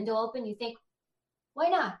open, a window open, you think, why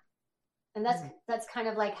not? And that's kind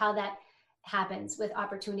of like how that happens with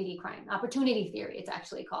opportunity crime. Opportunity theory, it's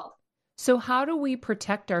actually called. So how do we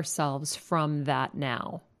protect ourselves from that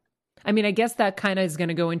now? I mean, I guess that kind of is going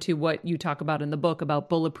to go into what you talk about in the book about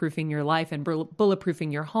bulletproofing your life and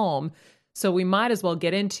bulletproofing your home. So we might as well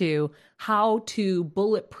get into how to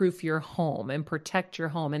bulletproof your home and protect your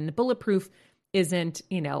home. And bulletproof isn't,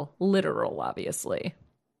 literal, obviously.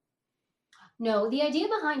 No, the idea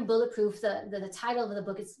behind bulletproof, the title of the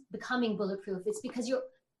book is Becoming Bulletproof. It's because you're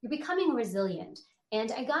becoming resilient.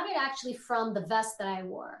 And I got it actually from the vest that I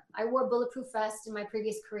wore. I wore bulletproof vests in my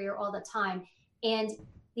previous career all the time. And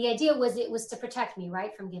the idea was it was to protect me,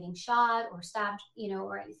 right, from getting shot or stabbed,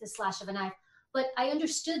 or the slash of a knife. But I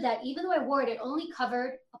understood that even though I wore it, it only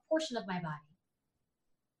covered a portion of my body,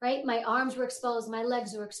 right? My arms were exposed, my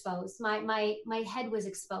legs were exposed, my head was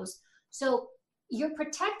exposed. So you're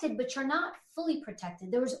protected, but you're not fully protected.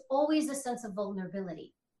 There was always a sense of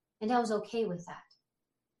vulnerability, and I was okay with that.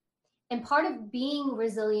 And part of being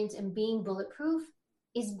resilient and being bulletproof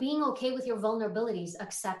is being okay with your vulnerabilities,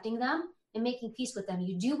 accepting them and making peace with them.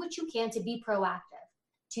 You do what you can to be proactive,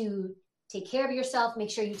 to take care of yourself, make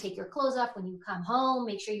sure you take your clothes off when you come home,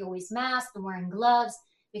 make sure you're always masked and wearing gloves,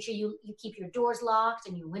 make sure you keep your doors locked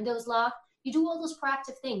and your windows locked. You do all those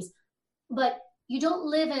proactive things, but you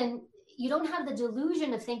don't have the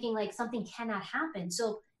delusion of thinking like something cannot happen.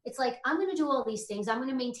 So it's like, I'm going to do all these things. I'm going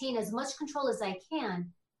to maintain as much control as I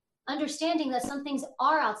can, understanding that some things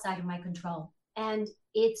are outside of my control, and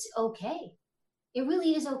it's okay. It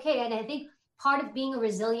really is okay. And I think part of being a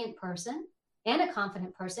resilient person and a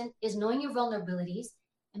confident person is knowing your vulnerabilities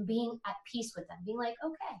and being at peace with them, being like,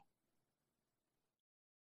 okay.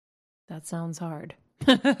 That sounds hard.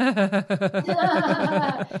 No,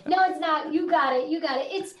 it's not. You got it.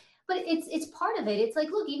 It's part of it. It's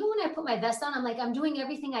like, look, even when I put my vest on, I'm like, I'm doing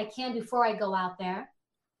everything I can before I go out there.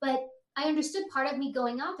 But I understood part of me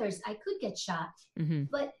going out there is I could get shot,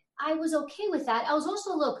 but I was okay with that. I was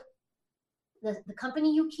also, look, the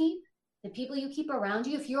company you keep, the people you keep around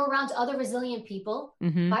you, if you're around other resilient people,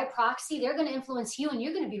 by proxy, they're going to influence you and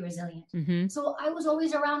you're going to be resilient. So I was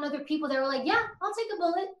always around other people that were like, yeah, I'll take a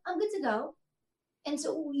bullet. I'm good to go. And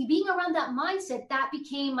so being around that mindset, that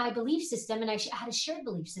became my belief system. And I had a shared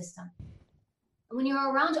belief system. And when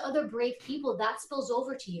you're around other brave people, that spills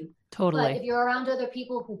over to you. Totally. But if you're around other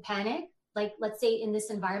people who panic, like let's say in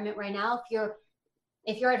this environment right now,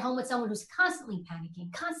 if you're at home with someone who's constantly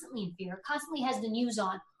panicking, constantly in fear, constantly has the news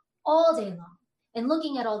on all day long and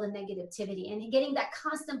looking at all the negativity and getting that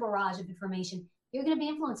constant barrage of information, you're going to be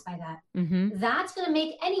influenced by that. That's going to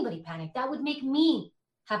make anybody panic. That would make me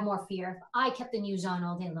have more fear if I kept the news on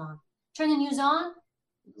all day long. Turn the news on,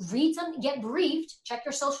 read something, get briefed, check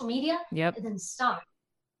your social media, and then stop.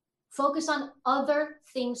 Focus on other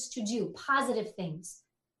things to do, positive things.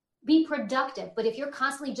 Be productive. But if you're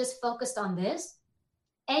constantly just focused on this,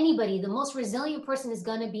 anybody, the most resilient person, is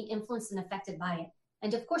going to be influenced and affected by it.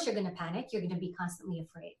 And of course, you're going to panic. You're going to be constantly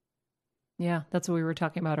afraid. Yeah, that's what we were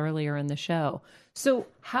talking about earlier in the show. So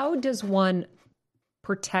how does one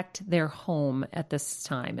protect their home at this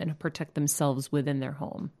time and protect themselves within their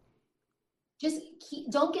home? Just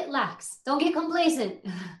don't get lax. Don't get complacent.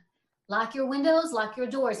 Lock your windows, lock your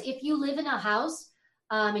doors. If you live in a house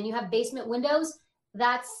and you have basement windows,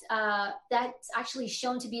 that's actually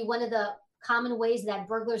shown to be one of the common ways that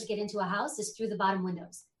burglars get into a house is through the bottom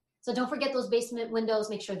windows. So don't forget those basement windows.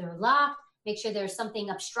 Make sure they're locked. Make sure there's something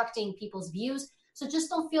obstructing people's views. So just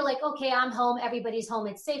don't feel like, okay, I'm home, everybody's home,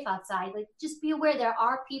 it's safe outside. Like, just be aware there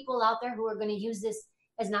are people out there who are going to use this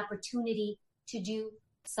as an opportunity to do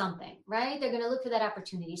something, right? They're going to look for that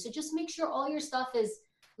opportunity. So just make sure all your stuff is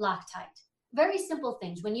locked tight. Very simple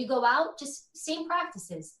things. When you go out, just same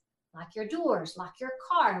practices. Lock your doors, lock your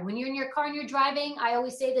car. When you're in your car and you're driving, I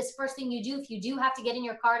always say this first thing you do, if you do have to get in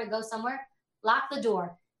your car to go somewhere, lock the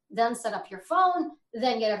door. Then set up your phone,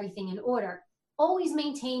 then get everything in order. Always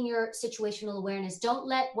maintain your situational awareness. Don't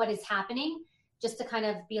let what is happening just to kind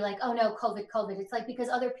of be like, oh no, COVID, COVID. It's like because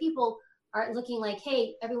other people are looking like,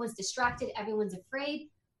 hey, everyone's distracted, everyone's afraid.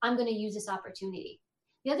 I'm going to use this opportunity.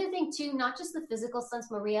 The other thing too, not just the physical sense,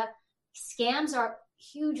 Maria, scams are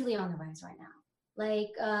hugely on the rise right now. Like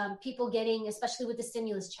people getting, especially with the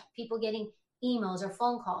stimulus check, people getting emails or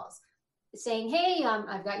phone calls saying, hey,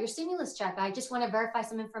 I've got your stimulus check. I just want to verify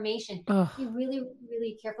some information. Ugh. Be really,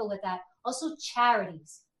 really careful with that. Also,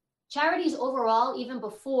 charities. Charities overall, even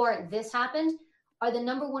before this happened, are the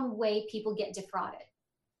number one way people get defrauded.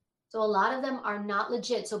 So a lot of them are not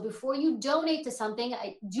legit. So before you donate to something,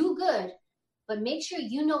 do good, but make sure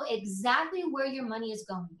you know exactly where your money is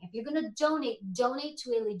going. If you're going to donate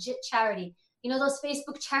to a legit charity. You know those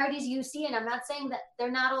Facebook charities you see, and I'm not saying that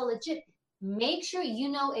they're not all legit. Make sure you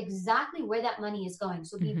know exactly where that money is going.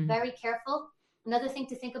 So be very careful. Another thing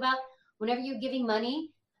to think about, whenever you're giving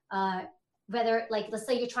money, whether, like, let's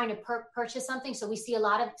say you're trying to purchase something. So we see a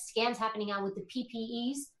lot of scams happening now with the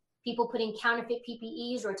PPEs, people putting counterfeit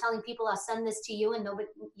PPEs or telling people, I'll send this to you and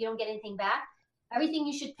you don't get anything back. Everything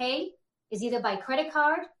you should pay is either by credit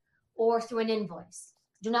card or through an invoice.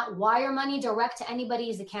 Do not wire money direct to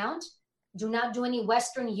anybody's account. Do not do any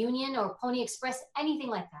Western Union or Pony Express, anything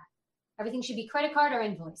like that. Everything should be credit card or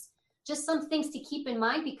invoice. Just some things to keep in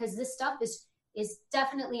mind because this stuff is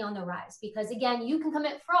definitely on the rise. Because again, you can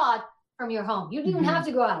commit fraud from your home. You don't even have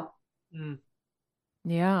to go out.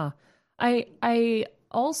 Yeah. I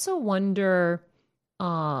also wonder,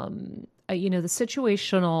 the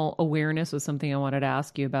situational awareness was something I wanted to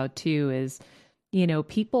ask you about too, is,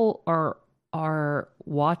 people are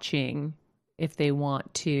watching if they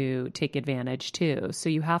want to take advantage too. So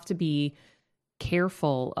you have to be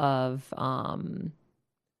careful of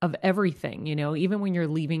everything, even when you're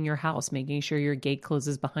leaving your house, making sure your gate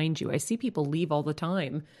closes behind you. I see people leave all the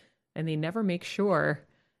time and they never make sure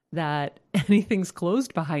that anything's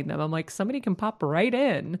closed behind them. I'm like, somebody can pop right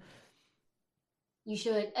in. You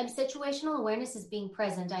should. And situational awareness is being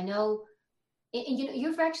present. I know, and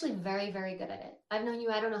you're actually very, very good at it. I've known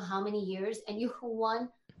you, I don't know how many years, and you're one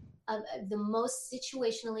of the most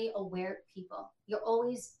situationally aware people. You're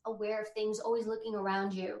always aware of things, always looking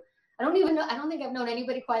around you. I don't think I've known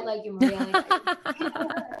anybody quite like you, Maria.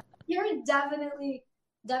 You're definitely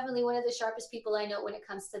one of the sharpest people I know when it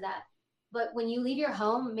comes to that. But when you leave your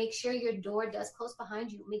home, make sure your door does close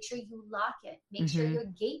behind you. Make sure you lock it. Make sure your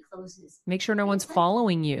gate closes. Make sure no one's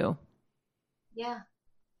following you. Yeah.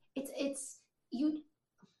 It's you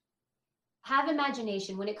have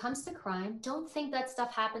imagination. When it comes to crime, don't think that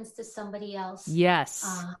stuff happens to somebody else.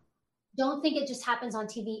 Yes. Don't think it just happens on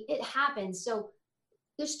TV. It happens. So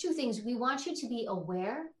there's two things. We want you to be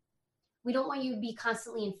aware. We don't want you to be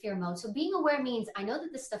constantly in fear mode. So being aware means I know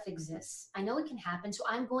that this stuff exists. I know it can happen. So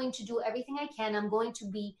I'm going to do everything I can. I'm going to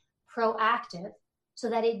be proactive so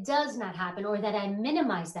that it does not happen or that I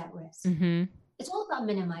minimize that risk. It's all about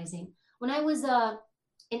minimizing. When I was an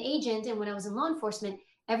agent and when I was in law enforcement,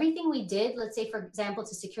 everything we did, let's say, for example,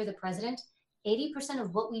 to secure the president, 80%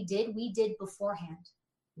 of what we did beforehand.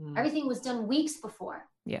 Everything was done weeks before.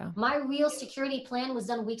 Yeah. My real security plan was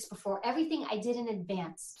done weeks before. Everything I did in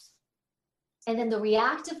advance. And then the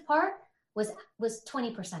reactive part was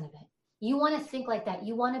 20% of it. You want to think like that.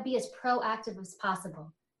 You want to be as proactive as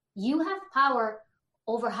possible. You have power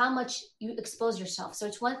over how much you expose yourself. So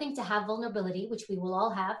it's one thing to have vulnerability, which we will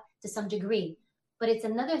all have to some degree, but it's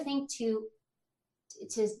another thing to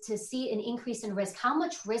see an increase in risk, how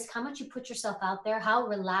much you put yourself out there, how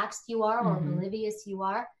relaxed you are or oblivious you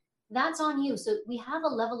are. That's on you. So we have a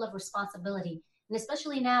level of responsibility. And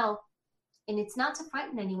especially now, and it's not to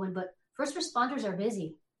frighten anyone, but first responders are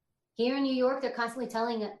busy. Here in New York, they're constantly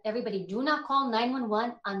telling everybody, do not call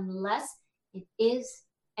 911 unless it is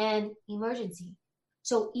an emergency.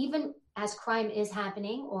 So even as crime is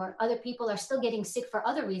happening or other people are still getting sick for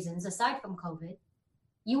other reasons aside from COVID,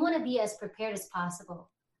 you want to be as prepared as possible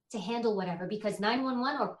to handle whatever, because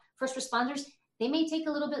 911 or first responders, they may take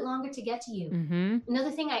a little bit longer to get to you.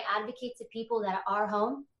 Another thing I advocate to people that are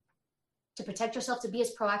home to protect yourself, to be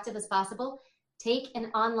as proactive as possible, take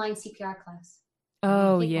an online CPR class.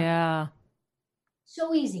 Oh, yeah.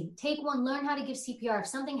 So easy. Take one, learn how to give CPR. If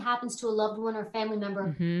something happens to a loved one or family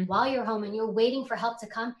member while you're home and you're waiting for help to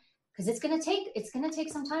come, because it's going to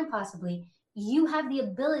take some time possibly, you have the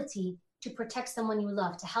ability to protect someone you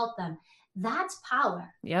love, to help them. That's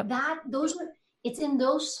power. Yep. It's in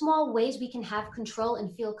those small ways we can have control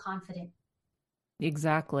and feel confident.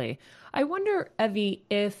 Exactly. I wonder, Evie,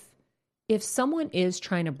 if someone is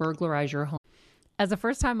trying to burglarize your home. As a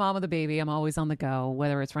first-time mom of the baby, I'm always on the go,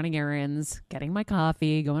 whether it's running errands, getting my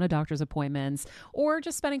coffee, going to doctor's appointments, or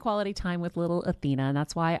just spending quality time with little Athena. And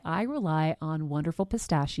that's why I rely on Wonderful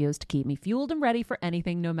Pistachios to keep me fueled and ready for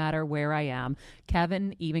anything, no matter where I am.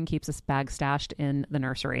 Kevin even keeps a bag stashed in the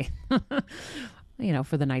nursery.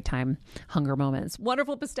 For the nighttime hunger moments.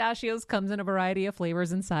 Wonderful Pistachios comes in a variety of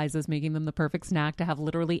flavors and sizes, making them the perfect snack to have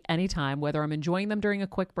literally any time, whether I'm enjoying them during a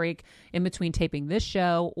quick break in between taping this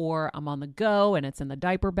show or I'm on the go and it's in the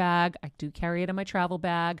diaper bag. I do carry it in my travel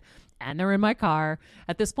bag and they're in my car.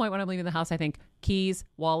 At this point, when I'm leaving the house, I think keys,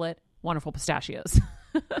 wallet, Wonderful Pistachios.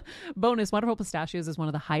 Bonus, Wonderful Pistachios is one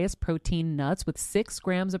of the highest protein nuts with 6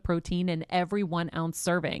 grams of protein in every 1 ounce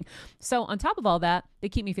serving. So on top of all that, they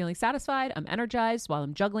keep me feeling satisfied. I'm energized while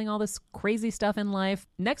I'm juggling all this crazy stuff in life.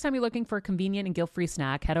 Next time you're looking for a convenient and guilt-free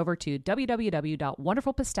snack, head over to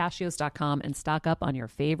www.wonderfulpistachios.com and stock up on your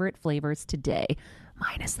favorite flavors today,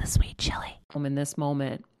 minus the sweet chili. In this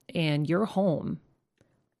moment, and you're home,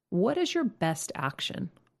 what is your best action?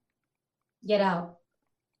 Get out.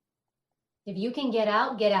 If you can get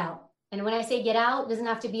out, get out. And when I say get out, it doesn't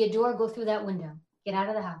have to be a door. Go through that window. Get out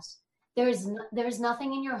of the house. There is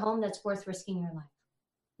nothing in your home that's worth risking your life.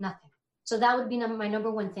 Nothing. So that would be my number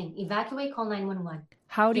one thing. Evacuate, call 911.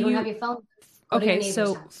 How do you have your phone? Okay,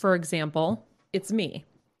 so for example, it's me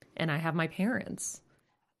and I have my parents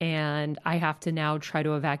and I have to now try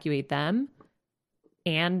to evacuate them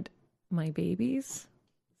and my babies.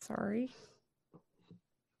 Sorry.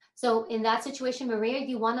 So in that situation, Maria,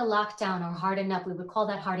 you want to lock down or harden up. We would call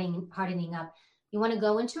that hardening up. You want to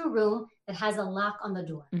go into a room that has a lock on the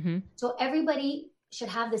door. Mm-hmm. So everybody should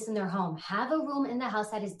have this in their home. Have a room in the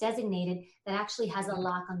house that is designated that actually has a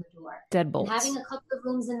lock on the door. Deadbolts. And having a couple of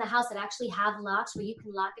rooms in the house that actually have locks where you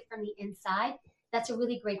can lock it from the inside, that's a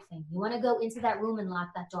really great thing. You want to go into that room and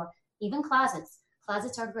lock that door. Even closets.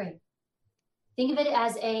 Closets are great. Think of it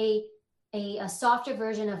as a softer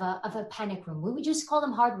version of a panic room. We would just call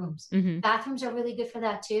them hard rooms. Mm-hmm. Bathrooms are really good for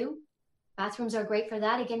that too. Bathrooms are great for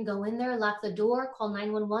that. Again, go in there, lock the door, call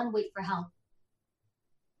 911, wait for help.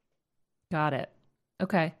 Got it.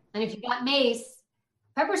 Okay. And if you got mace,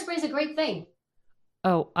 pepper spray is a great thing.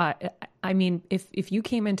 Oh, I mean, if you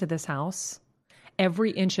came into this house,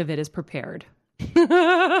 every inch of it is prepared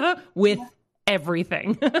with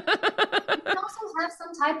everything. You can also have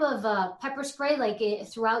some type of pepper spray, like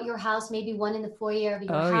throughout your house, maybe one in the foyer of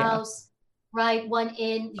your house, right? One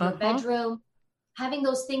in your bedroom. Having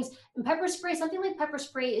those things. And pepper spray, something like pepper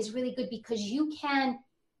spray is really good because you can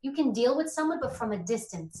deal with someone, but from a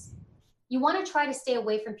distance. You want to try to stay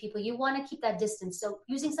away from people. You want to keep that distance. So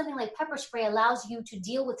using something like pepper spray allows you to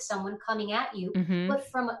deal with someone coming at you, but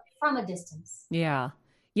from a distance. Yeah.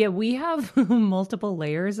 Yeah, we have multiple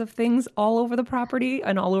layers of things all over the property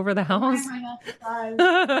and all over the house.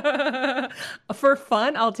 For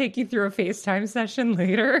fun, I'll take you through a FaceTime session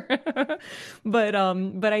later. But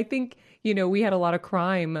I think, we had a lot of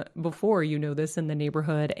crime before, this in the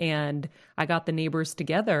neighborhood, and I got the neighbors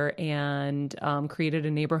together and created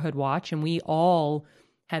a neighborhood watch, and we all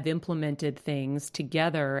have implemented things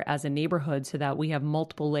together as a neighborhood so that we have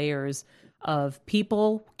multiple layers of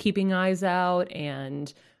people keeping eyes out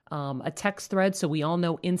and a text thread so we all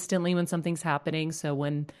know instantly when something's happening. So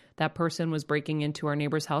when that person was breaking into our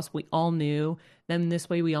neighbor's house, we all knew. Then this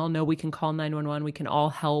way we all know we can call 911, we can all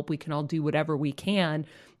help, we can all do whatever we can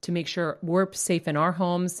to make sure we're safe in our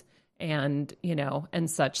homes and, and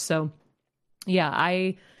such. So yeah,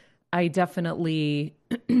 I definitely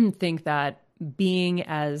think that being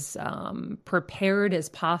as prepared as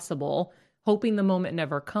possible, hoping the moment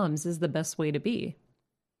never comes, is the best way to be.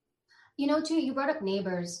 Too, you brought up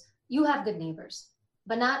neighbors. You have good neighbors,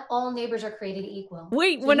 but not all neighbors are created equal.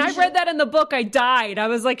 Wait, so when I read that in the book, I died. I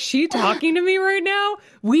was like, she talking to me right now?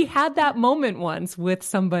 We had that moment once with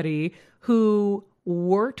somebody who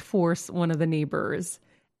worked for one of the neighbors,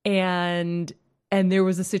 and there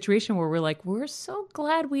was a situation where we're like, we're so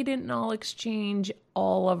glad we didn't all exchange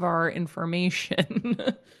all of our information.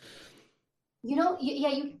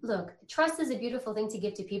 Look, trust is a beautiful thing to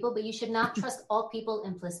give to people, but you should not trust all people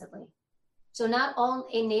implicitly. So not all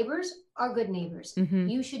neighbors are good neighbors. Mm-hmm.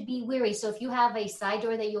 You should be wary. So if you have a side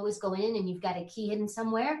door that you always go in and you've got a key hidden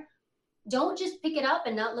somewhere, don't just pick it up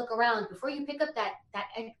and not look around. Before you pick up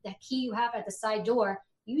that key you have at the side door,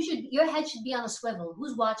 your head should be on a swivel.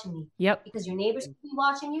 Who's watching me? Yep. Because your neighbors could be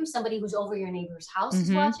watching you. Somebody who's over your neighbor's house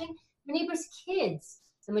is watching. Your neighbor's kids.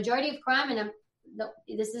 The majority of crime,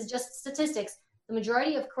 this is just statistics. The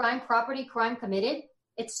majority of property crime committed,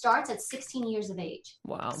 it starts at 16 years of age.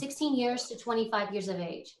 Wow. 16 years to 25 years of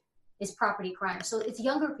age is property crime. So it's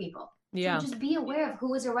younger people. Yeah. So just be aware of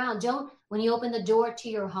who is around. When you open the door to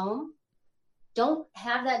your home, Don't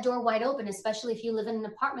have that door wide open, especially if you live in an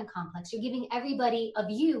apartment complex. You're giving everybody a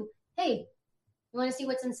view. Hey, you want to see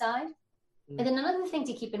what's inside? And then another thing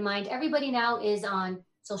to keep in mind, everybody now is on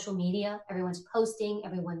social media. Everyone's posting,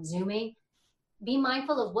 everyone's Zooming. Be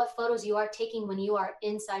mindful of what photos you are taking when you are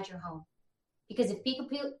inside your home. Because if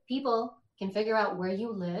people can figure out where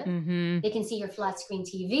you live, they can see your flat screen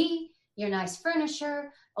TV, your nice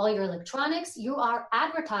furniture, all your electronics. You are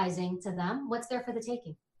advertising to them what's there for the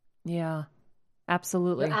taking. Yeah,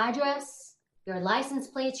 absolutely. Your address, your license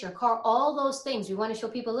plates, your car, all those things. We want to show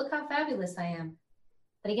people, look how fabulous I am.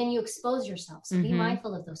 But again, you expose yourself. So be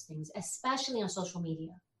mindful of those things, especially on social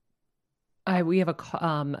media. We have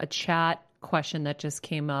a chat question that just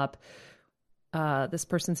came up. This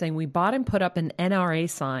person saying, we bought and put up an NRA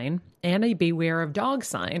sign and a beware of dog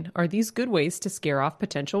sign. Are these good ways to scare off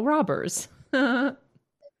potential robbers? The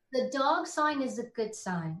dog sign is a good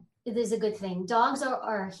sign. It is a good thing. Dogs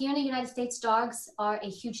are here in the United States, dogs are a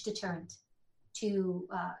huge deterrent to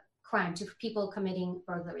crime, to people committing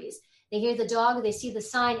burglaries. They hear the dog, they see the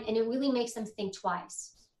sign, and it really makes them think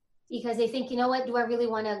twice because they think, you know what, do I really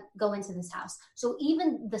want to go into this house? So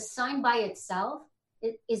even the sign by itself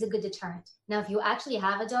is a good deterrent. Now, if you actually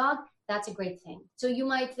have a dog, that's a great thing. So you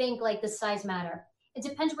might think like the size matter. It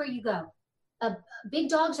depends where you go. Big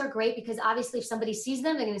dogs are great because obviously if somebody sees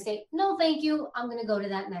them, they're going to say, no, thank you. I'm going to go to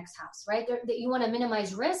that next house, right? You want to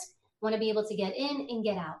minimize risk, want to be able to get in and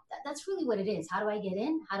get out. That's really what it is. How do I get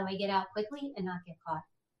in? How do I get out quickly and not get caught?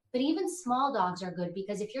 But even small dogs are good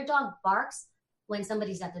because if your dog barks when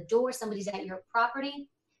somebody's at the door, somebody's at your property,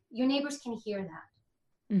 your neighbors can hear that.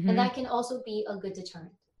 And that can also be a good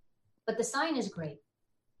deterrent. But the sign is great.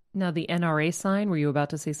 Now, the NRA sign, were you about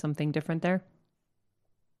to say something different there?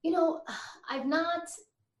 You know, I've not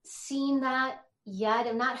seen that yet.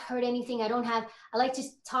 I've not heard anything. I like to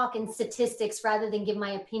talk in statistics rather than give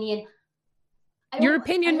my opinion. Your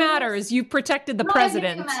opinion matters. You've protected the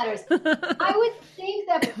president. My opinion matters. I would think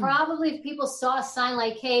that probably if people saw a sign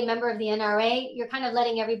like, hey, member of the NRA, you're kind of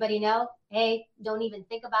letting everybody know, hey, don't even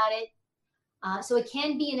think about it. So it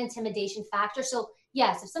can be an intimidation factor. So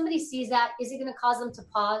yes, if somebody sees that, is it going to cause them to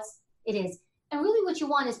pause? It is. And really what you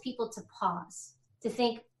want is people to pause, to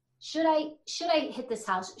think, should I hit this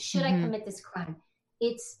house? Should I commit this crime?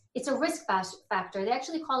 It's a risk factor. They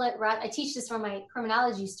actually call it, I teach this for my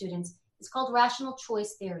criminology students. It's called rational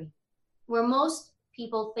choice theory, where most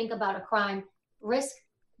people think about a crime, risk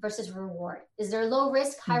versus reward. Is there low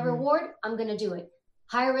risk, high reward? I'm going to do it.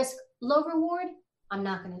 High risk, low reward? I'm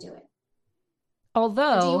not going to do it.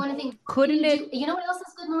 Although, do you want to think, you know what else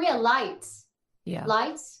is good, Maria? Lights. Yeah.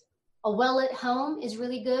 Lights. A well-lit home is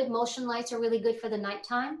really good. Motion lights are really good for the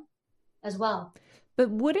nighttime as well. But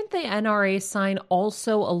wouldn't the NRA sign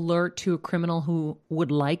also alert to a criminal who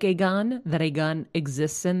would like a gun, that a gun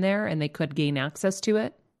exists in there and they could gain access to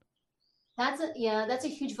it? That's a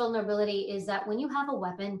huge vulnerability, is that when you have a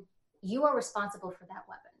weapon, you are responsible for that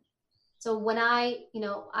weapon. So when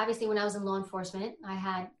obviously when I was in law enforcement, I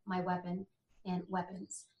had my weapon and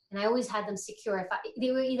weapons, and I always had them secure.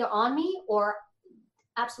 They were either on me or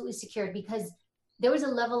absolutely secured, because there was a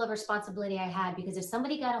level of responsibility I had, because if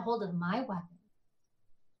somebody got a hold of my weapon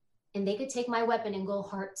and they could take my weapon and go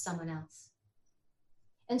hurt someone else.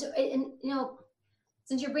 And so,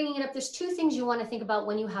 since you're bringing it up, there's two things you want to think about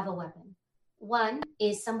when you have a weapon. One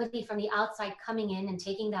is somebody from the outside coming in and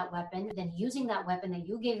taking that weapon, then using that weapon that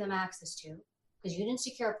you gave them access to because you didn't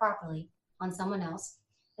secure it properly on someone else.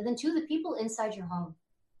 And then two, the people inside your home.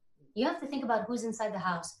 You have to think about who's inside the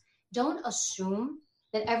house. Don't assume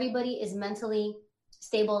that everybody is mentally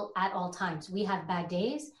stable at all times. We have bad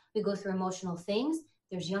days. We go through emotional things.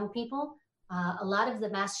 There's young people. A lot of the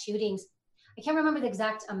mass shootings, I can't remember the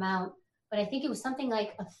exact amount, but I think it was something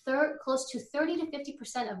like close to 30 to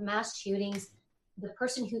 50% of mass shootings,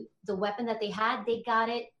 the weapon that they had, they got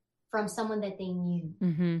it from someone that they knew.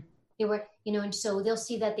 Mm-hmm. They were, and so they'll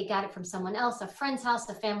see that they got it from someone else, a friend's house,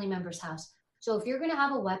 a family member's house. So if you're going to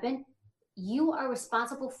have a weapon, you are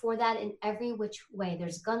responsible for that in every which way.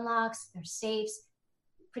 There's gun locks, there's safes.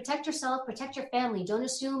 Protect yourself, protect your family. Don't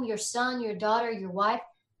assume your son, your daughter, your wife.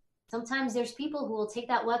 Sometimes there's people who will take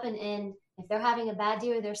that weapon, and if they're having a bad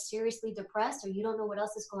day or they're seriously depressed or you don't know what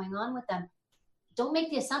else is going on with them, don't make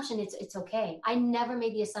the assumption it's okay. I never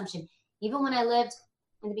made the assumption. Even when I lived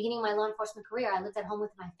in the beginning of my law enforcement career, I lived at home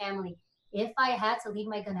with my family. If I had to leave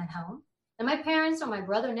my gun at home, and my parents or my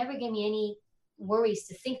brother never gave me any worries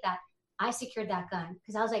to think that, I secured that gun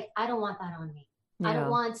because I was like, I don't want that on me. Yeah. I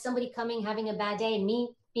don't want somebody coming, having a bad day, and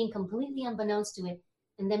me being completely unbeknownst to it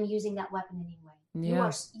and them using that weapon anyway.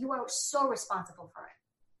 Yeah. You are so responsible for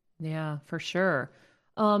it. Yeah, for sure.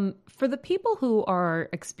 For the people who are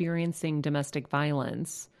experiencing domestic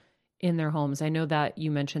violence in their homes, I know that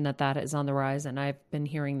you mentioned that that is on the rise, and I've been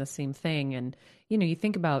hearing the same thing. And, you know, you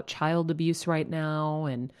think about child abuse right now,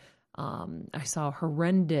 and I saw a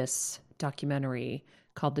horrendous documentary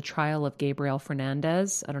called The Trial of Gabriel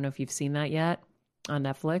Fernandez. I don't know if you've seen that yet on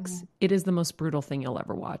Netflix. Mm-hmm. It is the most brutal thing you'll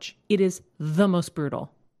ever watch. It is the most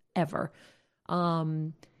brutal ever.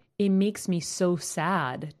 It makes me so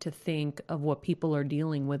sad to think of what people are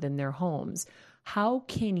dealing with in their homes. How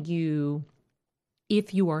can you,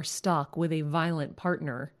 if you are stuck with a violent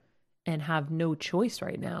partner and have no choice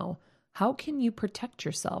right now, how can you protect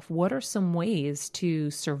yourself? What are some ways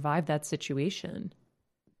to survive that situation?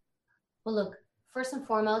 Well, look, first and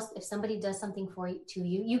foremost, if somebody does something to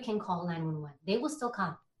you, you can call 911. They will still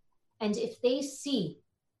come. And if they see,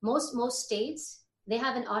 most states, they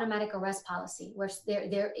have an automatic arrest policy where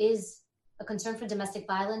there is a concern for domestic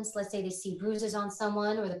violence. Let's say they see bruises on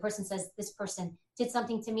someone, or the person says, this person did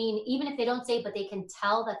something to me. And even if they don't say, but they can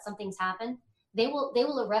tell that something's happened, they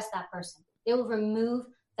will arrest that person. They will remove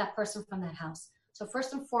that person from that house. So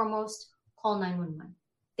first and foremost, call 911.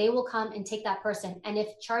 They will come and take that person. And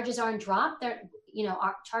if charges aren't dropped,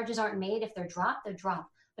 charges aren't made. If they're dropped, they're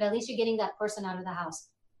dropped. But at least you're getting that person out of the house.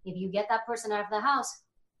 If you get that person out of the house,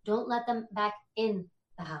 don't let them back in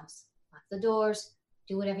the house. Lock the doors,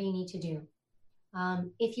 do whatever you need to do.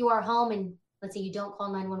 If you are home and let's say you don't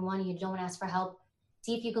call 911, you don't ask for help,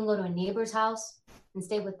 see if you can go to a neighbor's house and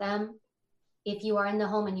stay with them. If you are in the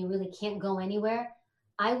home and you really can't go anywhere,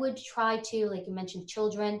 I would try to, like you mentioned,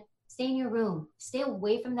 children, stay in your room. Stay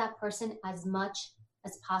away from that person as much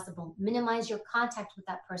as possible. Minimize your contact with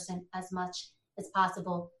that person as much as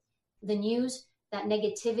possible. The news, that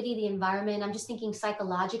negativity, the environment, I'm just thinking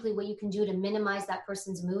psychologically what you can do to minimize that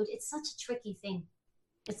person's mood. It's such a tricky thing.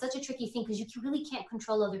 It's such a tricky thing because you really can't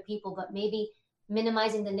control other people, but maybe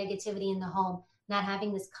minimizing the negativity in the home, not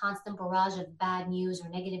having this constant barrage of bad news or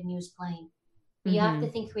negative news playing. You have to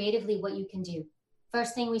think creatively what you can do.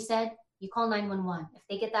 First thing we said, you call 911. If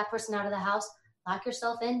they get that person out of the house, lock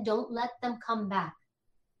yourself in. Don't let them come back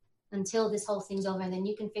until this whole thing's over. And then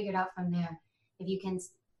you can figure it out from there. If you can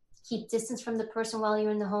keep distance from the person while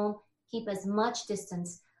you're in the home, keep as much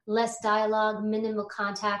distance, less dialogue, minimal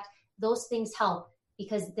contact. Those things help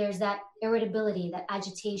because there's that irritability, that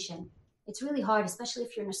agitation. It's really hard, especially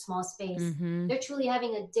if you're in a small space. Mm-hmm. They're truly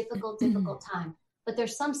having a difficult time. But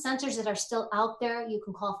there's some centers that are still out there. You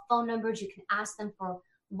can call phone numbers. You can ask them for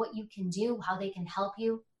what you can do, how they can help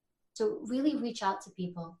you. So really reach out to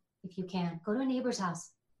people if you can. Go to a neighbor's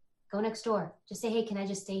house. Go next door. Just say, hey, can I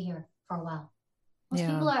just stay here for a while? Most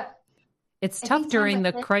people are. It's tough during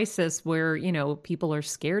the crisis where, you know, people are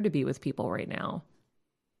scared to be with people right now.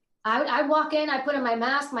 I walk in, I put on my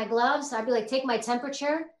mask, my gloves. I'd be like, take my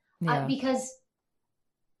temperature because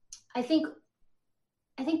I think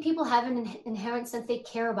people have an inherent sense they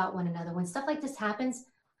care about one another. When stuff like this happens,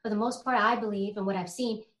 for the most part, I believe, and what I've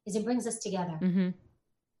seen, is it brings us together. Mm-hmm.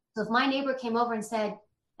 So if my neighbor came over and said,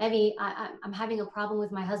 Evie, I'm having a problem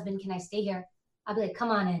with my husband, can I stay here? I'd be like, come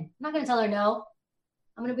on in. I'm not going to tell her no.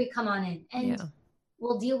 I'm going to be, come on in. And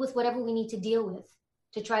we'll deal with whatever we need to deal with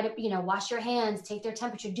to try to, wash your hands, take their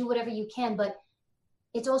temperature, do whatever you can. But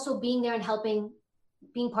it's also being there and helping,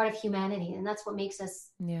 being part of humanity. And that's what makes us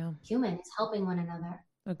human, is helping one another.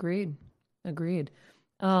 Agreed.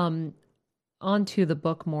 On to the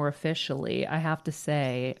book more officially. I have to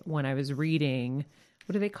say, when I was reading,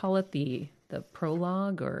 what do they call it? The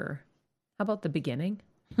prologue, or how about the beginning?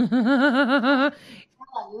 You're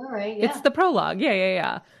right. Yeah. It's the prologue.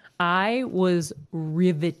 Yeah. I was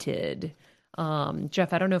riveted.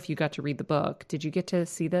 Jeff, I don't know if you got to read the book. Did you get to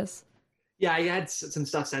see this? Yeah, I had some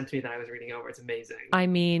stuff sent to me that I was reading over. It's amazing. I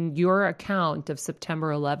mean, your account of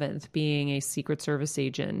September 11th being a Secret Service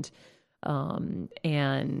agent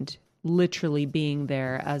and literally being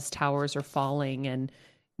there as towers are falling and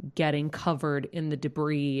getting covered in the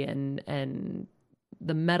debris and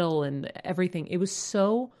the metal and everything. It was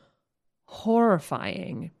so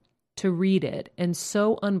horrifying to read it and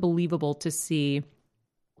so unbelievable to see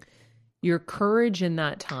your courage in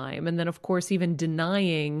that time. And then, of course, even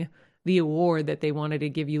denying the award that they wanted to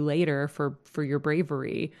give you later for your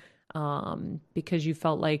bravery, because you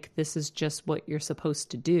felt like this is just what you're supposed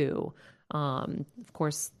to do. Of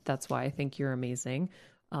course, that's why I think you're amazing,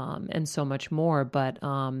 and so much more. But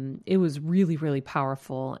it was really, really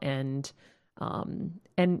powerful. And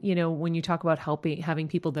when you talk about having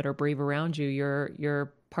people that are brave around you,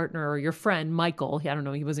 your partner or your friend, Michael, I don't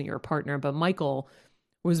know, he wasn't your partner, but Michael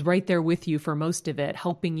was right there with you for most of it,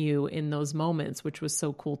 helping you in those moments, which was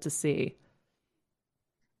so cool to see.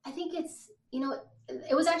 I think it's,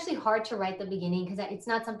 it was actually hard to write the beginning because it's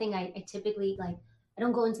not something I typically like. I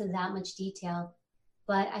don't go into that much detail,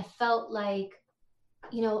 but I felt like,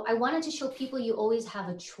 I wanted to show people you always have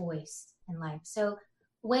a choice in life. So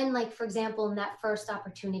when, like, for example, in that first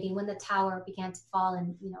opportunity, when the tower began to fall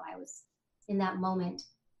and, I was in that moment,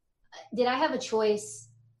 did I have a choice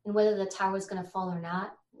in whether the tower was going to fall or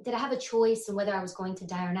not? Did I have a choice in whether I was going to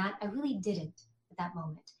die or not? I really didn't at that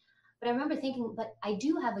moment. But I remember thinking, but I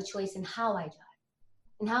do have a choice in how I die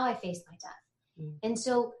and how I face my death. Mm. And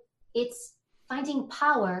so it's finding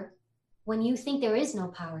power when you think there is no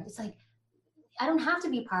power. It's like, I don't have to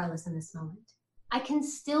be powerless in this moment. I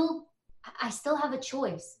still have a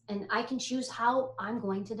choice, and I can choose how I'm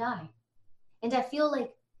going to die. And I feel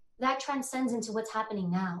like that transcends into what's happening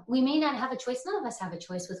now. We may not have a choice. None of us have a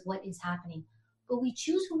choice with what is happening, but we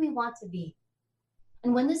choose who we want to be.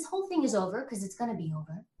 And when this whole thing is over, because it's going to be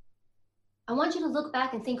over, I want you to look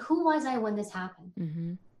back and think, who was I when this happened?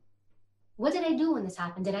 Mm-hmm. What did I do when this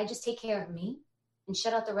happened? Did I just take care of me and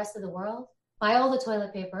shut out the rest of the world? Buy all the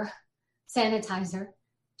toilet paper, sanitizer,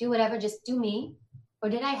 do whatever, just do me? Or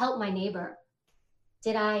did I help my neighbor?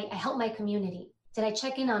 Did I help my community? Did I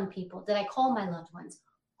check in on people? Did I call my loved ones?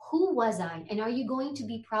 Who was I? And are you going to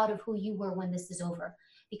be proud of who you were when this is over?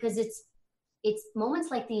 Because it's moments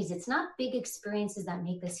like these. It's not big experiences that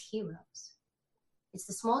make us heroes. It's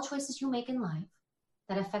the small choices you make in life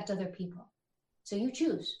that affect other people. So you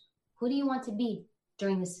choose. Who do you want to be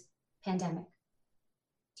during this pandemic?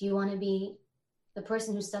 Do you want to be the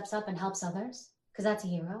person who steps up and helps others? Because that's a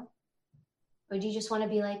hero. Or do you just want to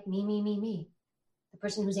be like me? The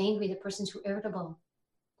person who's angry, the person who's irritable,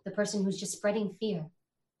 the person who's just spreading fear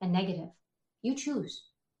and negative. You choose.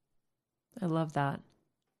 I love that.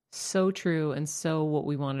 So true, and so what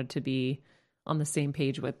we wanted to be on the same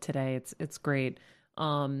page with today. It's great.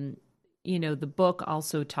 The book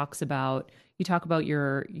also talks about, you talk about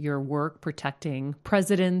your work protecting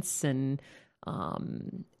presidents and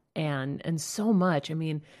so much. I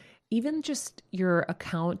mean, even just your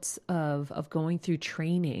accounts of going through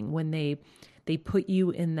training when they put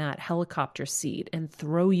you in that helicopter seat and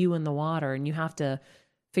throw you in the water, and you have to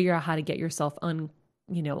figure out how to get yourself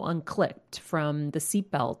unclipped from the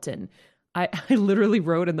seatbelt. And I literally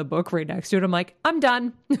wrote in the book right next to it, I'm like, I'm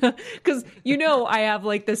done. Because, I have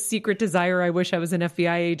like this secret desire. I wish I was an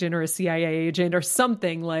FBI agent or a CIA agent or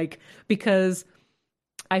something, like, because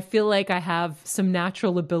I feel like I have some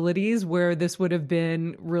natural abilities where this would have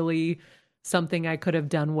been really something I could have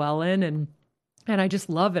done well in. And I just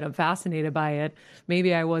love it. I'm fascinated by it.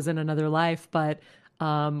 Maybe I was in another life, but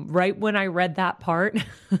right when I read that part,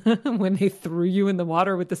 when they threw you in the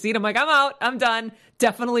water with the seat, I'm like, I'm out. I'm done.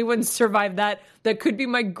 Definitely wouldn't survive that. That could be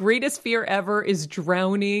my greatest fear ever, is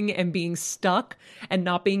drowning and being stuck and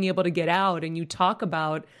not being able to get out. And you talk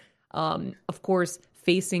about, of course,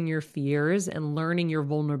 facing your fears and learning your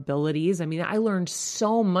vulnerabilities. I mean, I learned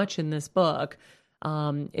so much in this book.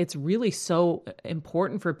 It's really so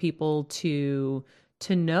important for people to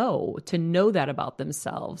know that about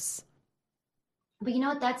themselves. But you know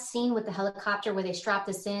what, that scene with the helicopter where they strapped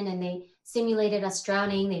us in and they simulated us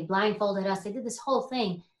drowning, they blindfolded us, they did this whole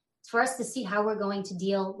thing. It's for us to see how we're going to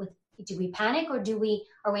deal with, do we panic, or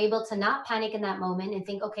are we able to not panic in that moment and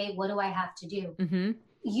think, okay, what do I have to do? Mm-hmm.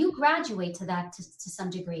 You graduate to that to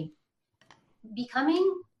some degree.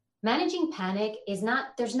 Managing panic is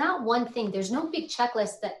not, there's not one thing, there's no big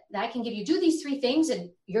checklist that I can give you. Do these 3 things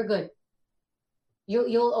and you're good.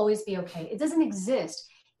 You'll always be okay. It doesn't exist.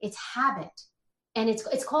 It's habit. And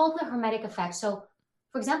it's called the hermetic effect. So,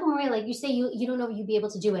 for example, Maria, like you say, you don't know if you'd be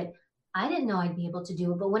able to do it. I didn't know I'd be able to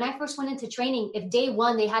do it. But when I first went into training, if day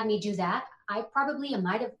 1 they had me do that, I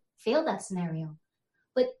might have failed that scenario.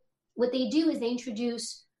 But what they do is they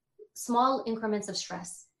introduce small increments of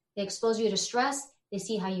stress. They expose you to stress. They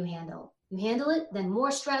see how you handle. You handle it, then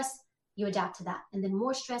more stress, you adapt to that. And then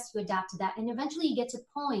more stress, you adapt to that. And eventually you get to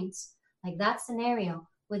points like that scenario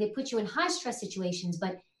where they put you in high stress situations,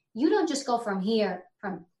 but you don't just go from here,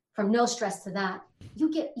 from no stress to that.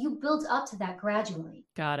 You build up to that gradually.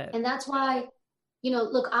 Got it. And that's why,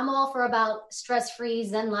 look, I'm all for about stress-free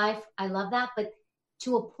Zen life. I love that. But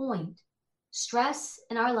to a point, stress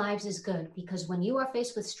in our lives is good, because when you are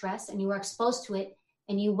faced with stress and you are exposed to it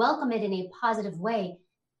and you welcome it in a positive way,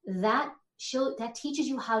 that teaches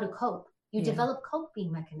you how to cope. You develop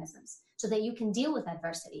coping mechanisms so that you can deal with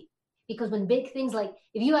adversity. Because when big things like,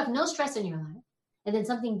 if you have no stress in your life, and then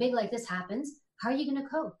something big like this happens, how are you going to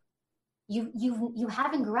cope? You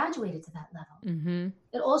haven't graduated to that level. Mm-hmm.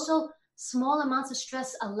 It also, small amounts of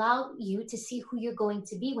stress allow you to see who you're going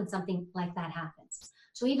to be when something like that happens.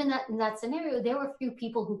 So even in that scenario, there were a few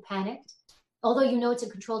people who panicked although you know it's a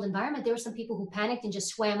controlled environment, there were some people who panicked and just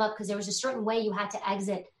swam up because there was a certain way you had to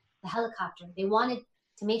exit the helicopter. They wanted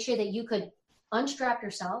to make sure that you could unstrap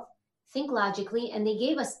yourself, think logically, and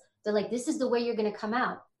they're like, this is the way you're going to come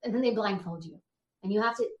out. And then they blindfold you. And you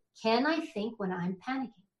have to, can I think when I'm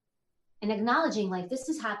panicking? And acknowledging, like, this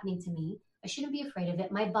is happening to me. I shouldn't be afraid of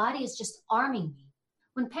it. My body is just arming me.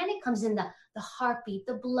 When panic comes in, the heartbeat,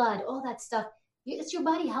 the blood, all that stuff, it's your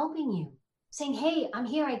body helping you, saying, hey, I'm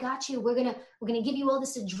here, I got you. We're gonna give you all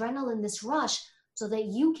this adrenaline, this rush, so that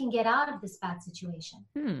you can get out of this bad situation.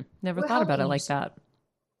 Never thought about it like that.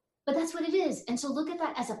 But that's what it is. And so look at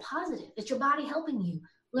that as a positive. It's your body helping you.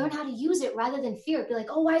 Learn how to use it rather than fear it. Be like,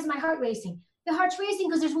 oh, why is my heart racing? Your heart's racing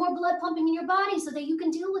because there's more blood pumping in your body so that you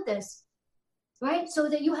can deal with this, right? So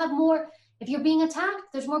that you have more, if you're being attacked,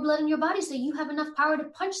 there's more blood in your body so you have enough power to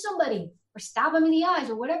punch somebody or stab them in the eyes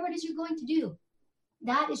or whatever it is you're going to do.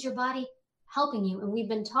 That is your body helping you. And we've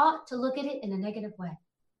been taught to look at it in a negative way.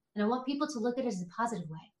 And I want people to look at it as a positive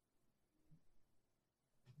way.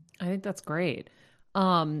 I think that's great.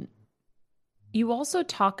 You also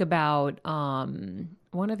talk about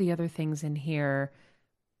one of the other things in here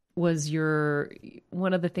was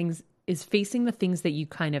one of the things is facing the things that you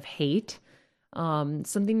kind of hate.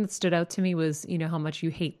 Something that stood out to me was, how much you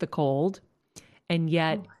hate the cold, and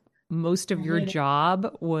yet most of your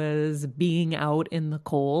job was being out in the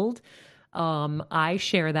cold. I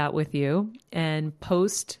share that with you, and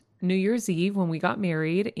post New Year's Eve, when we got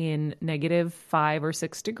married in -5 or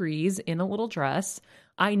 6 degrees in a little dress,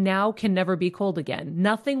 I now can never be cold again.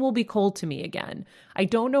 Nothing will be cold to me again. I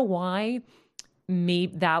don't know why.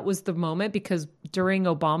 Maybe that was the moment, because during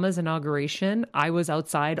Obama's inauguration, I was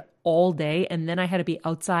outside all day, and then I had to be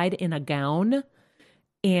outside in a gown,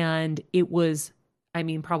 and it was,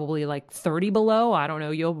 probably like 30 below. I don't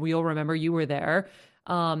know. You'll remember, you were there.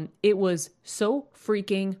 It was so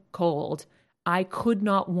freaking cold. I could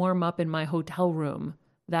not warm up in my hotel room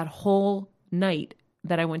that whole night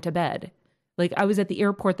that I went to bed. Like, I was at the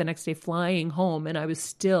airport the next day flying home, and I was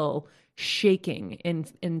still shaking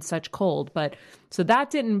in such cold. But so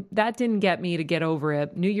that didn't get me to get over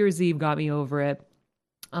it. New Year's Eve got me over it.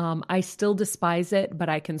 I still despise it, but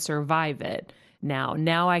I can survive it now.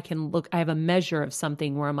 Now I have a measure of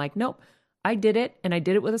something where I'm like, nope, I did it, and I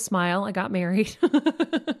did it with a smile. I got married.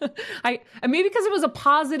 Maybe because it was a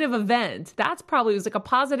positive event. That's probably, it was like a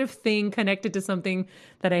positive thing connected to something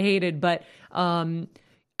that I hated. But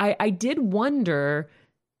I did wonder,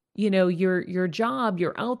 your job,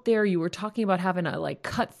 you're out there, you were talking about having to like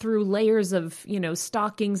cut through layers of,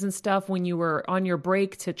 stockings and stuff when you were on your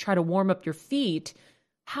break to try to warm up your feet.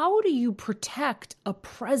 How do you protect a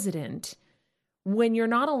president when you're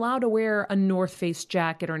not allowed to wear a North Face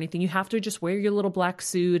jacket or anything? You have to just wear your little black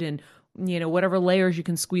suit and, whatever layers you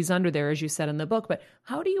can squeeze under there, as you said in the book. But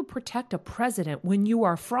how do you protect a president when you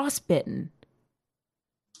are frostbitten?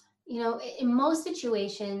 In most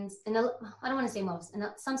situations, and I don't want to say most, in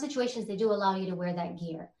some situations, they do allow you to wear that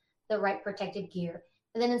gear, the right protective gear.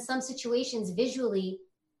 And then in some situations, visually,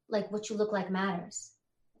 like what you look like matters.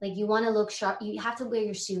 Like, you want to look sharp. You have to wear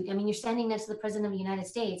your suit. You're standing next to the president of the United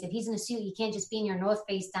States. If he's in a suit, you can't just be in your North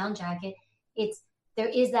Face down jacket. There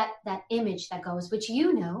is that image that goes, which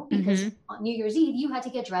because on New Year's Eve, you had to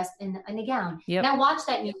get dressed in a gown. Yep. And I watched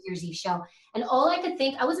that New Year's Eve show, and all I could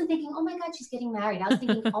think, I wasn't thinking, oh my God, she's getting married. I was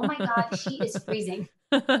thinking, oh my God, she is freezing.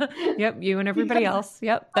 Yep, you and everybody else.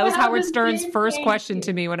 Yep. That was Howard Stern's first question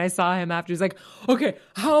to me when I saw him after. He's like, okay,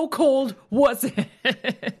 how cold was it?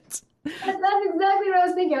 That's exactly what I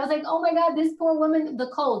was thinking. I was like, oh my God, this poor woman, the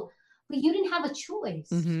cold. But you didn't have a choice.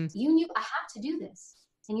 Mm-hmm. You knew, I have to do this.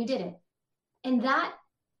 And you did it. And that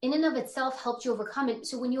in and of itself helped you overcome it.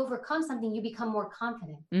 So when you overcome something, you become more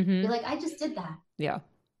confident. Mm-hmm. You're like, I just did that. Yeah.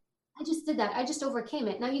 I just did that. I just overcame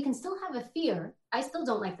it. Now you can still have a fear. I still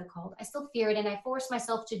don't like the cold. I still fear it. And I force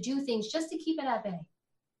myself to do things just to keep it at bay.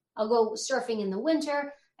 I'll go surfing in the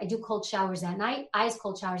winter. I do cold showers at night, ice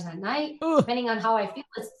cold showers at night, depending on how I feel.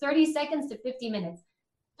 It's 30 seconds to 50 minutes.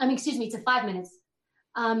 To 5 minutes.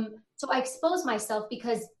 So I expose myself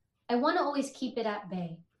because I want to always keep it at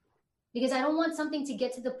bay, because I don't want something to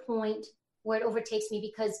get to the point where it overtakes me,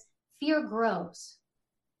 because fear grows.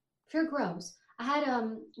 Fear grows.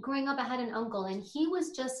 Growing up, I had an uncle, and he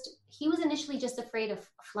was initially just afraid of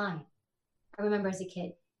flying. I remember as a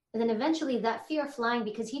kid. And then eventually that fear of flying,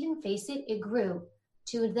 because he didn't face it, it grew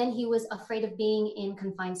to then he was afraid of being in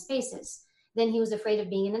confined spaces. Then he was afraid of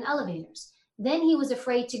being in elevators. Then he was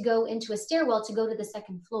afraid to go into a stairwell to go to the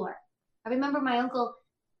second floor. I remember my uncle,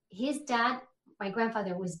 his dad, my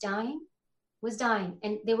grandfather was dying,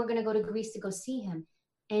 and they were going to go to Greece to go see him.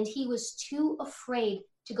 And he was too afraid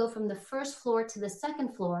to go from the first floor to the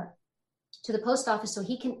second floor to the post office so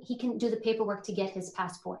he can do the paperwork to get his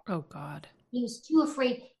passport. Oh God. He was too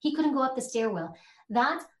afraid. He couldn't go up the stairwell.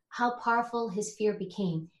 That's how powerful his fear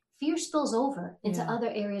became. Fear spills over into other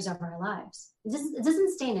areas of our lives. It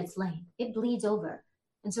doesn't stay in its lane. It bleeds over.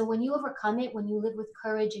 And so when you overcome it, when you live with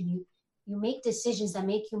courage and you make decisions that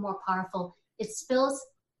make you more powerful, it spills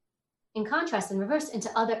in contrast and reverse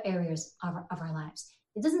into other areas of our lives.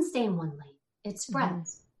 It doesn't stay in one lane. It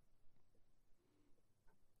spreads. Mm-hmm.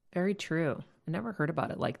 Very true. I never heard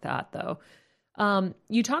about it like that, though.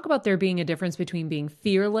 You talk about there being a difference between being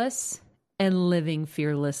fearless and living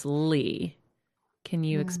fearlessly. Can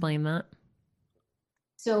you explain that?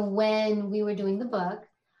 So when we were doing the book,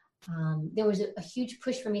 there was a huge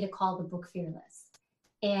push for me to call the book Fearless.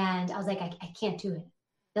 And I was like, I can't do it.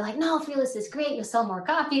 They're like, no, Fearless is great. You'll sell more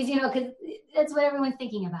copies, because that's what everyone's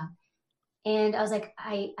thinking about. And I was like,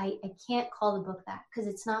 I can't call the book that because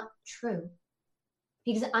it's not true.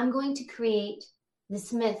 Because I'm going to create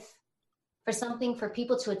this myth for something for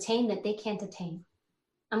people to attain that they can't attain.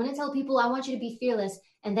 I'm going to tell people, I want you to be fearless.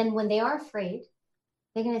 And then when they are afraid,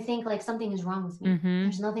 they're going to think like something is wrong with me. Mm-hmm.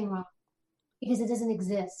 There's nothing wrong because it doesn't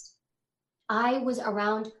exist. I was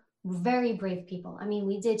around very brave people. I mean,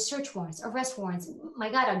 we did search warrants, arrest warrants.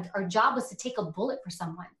 My God, our job was to take a bullet for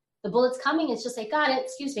someone. The bullet's coming. It's just like, got it.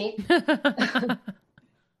 Excuse me.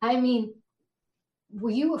 I mean,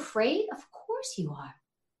 were you afraid? Of course you are.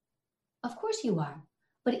 Of course you are.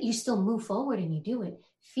 But you still move forward and you do it.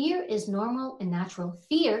 Fear is normal and natural.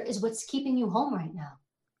 Fear is what's keeping you home right now.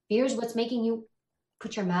 Fear is what's making you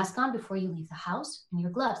put your mask on before you leave the house and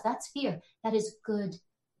your gloves. That's fear. That is good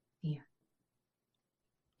fear.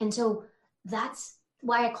 And so that's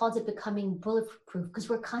why I called it becoming bulletproof, because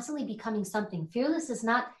we're constantly becoming something. Fearless is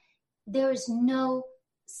not, there is no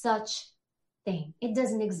such thing. It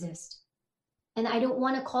doesn't exist. And I don't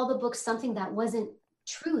want to call the book something that wasn't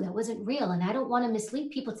true, that wasn't real. And I don't want to mislead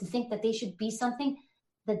people to think that they should be something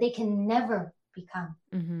that they can never become.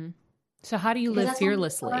 Mm-hmm. So how do you live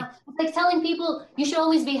fearlessly? It's like telling people you should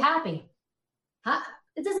always be happy.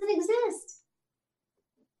 It doesn't exist.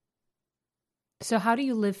 So how do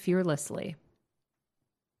you live fearlessly?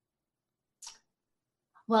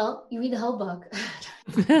 Well, you read the whole book.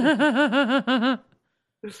 I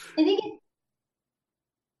think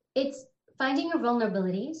it's finding your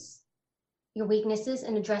vulnerabilities, your weaknesses,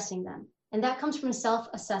 and addressing them. And that comes from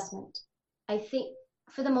self-assessment. I think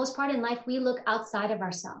for the most part in life, we look outside of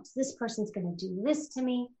ourselves. This person's going to do this to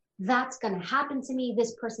me. That's going to happen to me.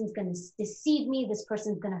 This person's going to deceive me. This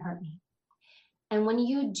person's going to hurt me. And when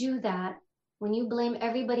you do that, when you blame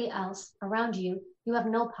everybody else around you, you have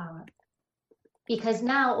no power. Because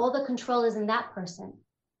now all the control is in that person.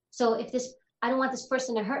 So I don't want this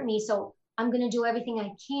person to hurt me, so I'm going to do everything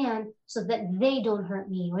I can so that they don't hurt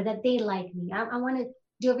me or that they like me. I want to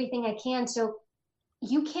do everything I can. So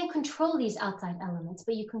you can't control these outside elements,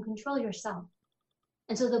 but you can control yourself.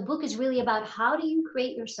 And so the book is really about how do you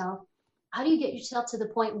create yourself? How do you get yourself to the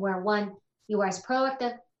point where, one, you are as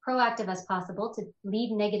proactive as possible to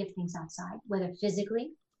leave negative things outside, whether physically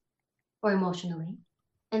or emotionally.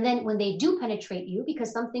 And then when they do penetrate you,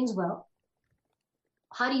 because some things will,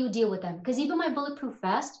 how do you deal with them? Because even my bulletproof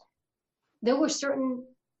vest, there were certain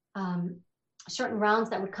rounds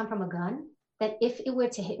that would come from a gun that if it were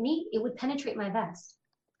to hit me, it would penetrate my vest.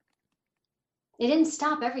 It didn't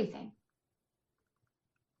stop everything.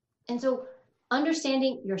 And so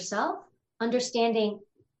understanding yourself, understanding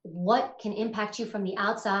what can impact you from the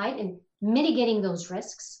outside and mitigating those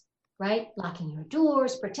risks, right? Locking your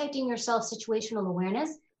doors, protecting yourself, situational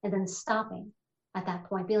awareness, and then stopping at that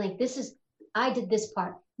point, being like, I did this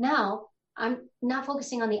part. Now I'm not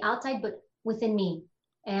focusing on the outside, but within me.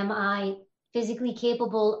 Am I physically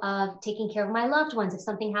capable of taking care of my loved ones if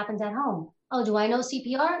something happens at home? Oh, do I know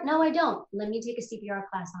CPR? No, I don't. Let me take a CPR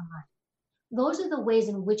class online. Those are the ways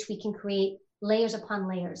in which we can create layers upon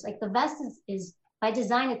layers. Like the vest is by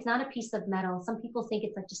design, it's not a piece of metal. Some people think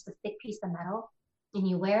it's like just a thick piece of metal and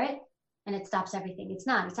you wear it and it stops everything. It's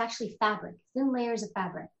not. It's actually fabric, thin layers of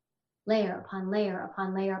fabric, layer upon layer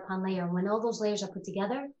upon layer upon layer. When all those layers are put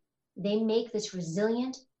together, they make this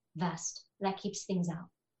resilient vest that keeps things out.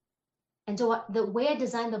 And so the way I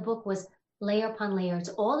designed the book was layer upon layer. It's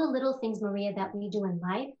all the little things, Maria, that we do in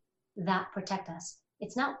life that protect us.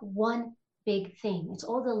 It's not one big thing. It's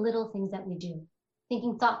all the little things that we do,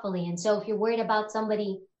 thinking thoughtfully. And so if you're worried about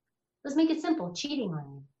somebody, let's make it simple, cheating on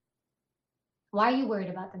you. Why are you worried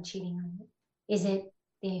about them cheating on you? Is it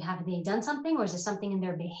have they done something, or is it something in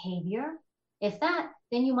their behavior? If that,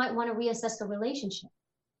 then you might want to reassess the relationship,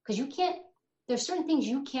 because there's certain things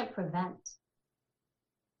you can't prevent.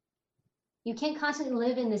 You can't constantly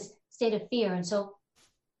live in this state of fear. And so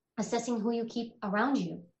assessing who you keep around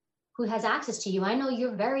you, who has access to you. I know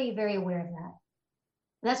you're very, very aware of that.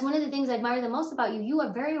 That's one of the things I admire the most about you. You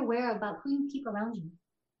are very aware about who you keep around you,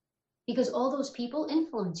 because all those people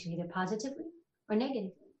influence you either positively or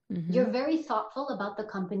negatively. Mm-hmm. You're very thoughtful about the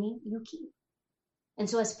company you keep. And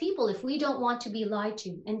so as people, if we don't want to be lied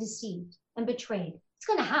to and deceived and betrayed, it's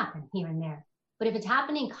going to happen here and there. But if it's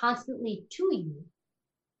happening constantly to you,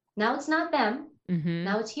 now it's not them, Mm-hmm.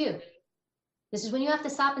 now it's you. This is when you have to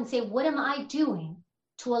stop and say, what am I doing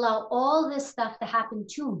to allow all this stuff to happen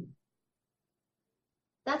to me?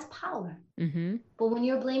 That's power. Mm-hmm. But when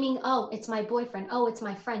you're blaming, oh, it's my boyfriend, oh, it's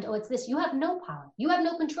my friend, oh, it's this, you have no power. You have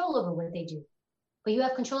no control over what they do. But you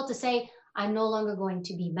have control to say, I'm no longer going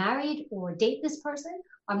to be married or date this person.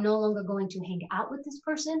 I'm no longer going to hang out with this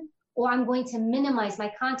person, or I'm going to minimize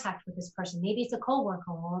my contact with this person. Maybe it's a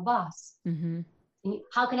coworker or a boss. Mm-hmm.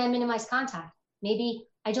 How can I minimize contact? Maybe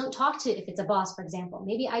I don't talk to, if it's a boss, for example,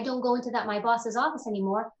 maybe I don't go into my boss's office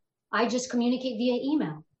anymore. I just communicate via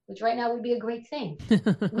email, which right now would be a great thing.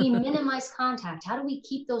 We minimize contact. How do we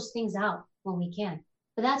keep those things out when we can?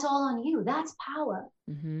 But that's all on you. That's power.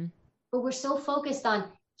 Mm-hmm. But we're so focused on,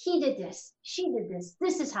 he did this, she did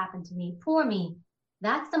this has happened to me, poor me.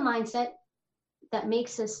 That's the mindset that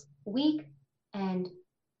makes us weak and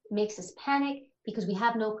makes us panic, because we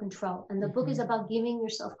have no control. And the book is about giving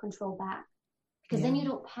yourself control back, because then you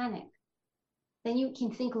don't panic. Then you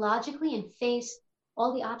can think logically and face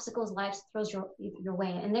all the obstacles life throws your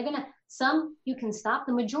way. And some you can stop,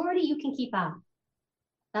 the majority you can keep out.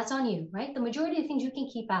 That's on you, right? The majority of things you can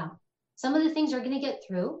keep out. Some of the things are going to get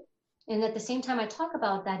through. And at the same time, I talk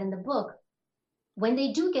about that in the book. When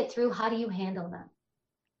they do get through, how do you handle them,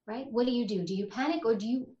 right? What do? Do you panic, or do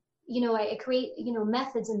you, I create,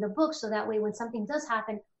 methods in the book so that way when something does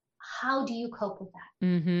happen, how do you cope with that?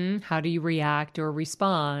 Mm-hmm. How do you react or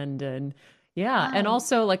respond? And and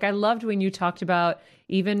also, like, I loved when you talked about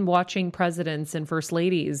even watching presidents and first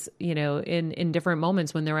ladies, in different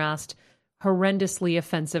moments when they're asked horrendously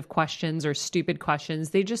offensive questions or stupid questions,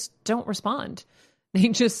 they just don't respond. They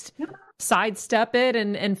just sidestep it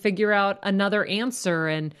and figure out another answer.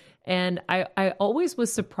 And I always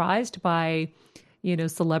was surprised by,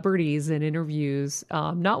 celebrities in interviews,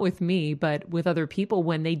 not with me, but with other people,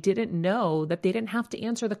 when they didn't know that they didn't have to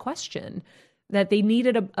answer the question, that they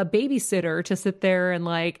needed a babysitter to sit there and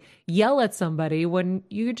like yell at somebody, when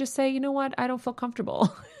you could just say, you know what, I don't feel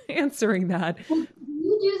comfortable answering that. Well,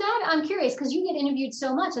 you do that? I'm curious, because you get interviewed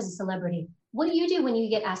so much as a celebrity. What do you do when you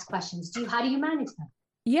get asked questions? How do you manage them?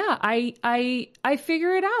 Yeah, I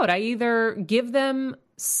figure it out. I either give them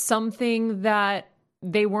something that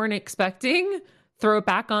they weren't expecting, throw it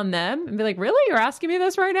back on them and be like, really? You're asking me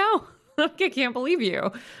this right now? I can't believe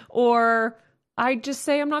you. Or I just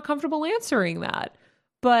say I'm not comfortable answering that.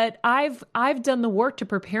 But I've done the work to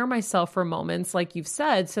prepare myself for moments like you've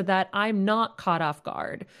said, so that I'm not caught off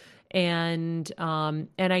guard. And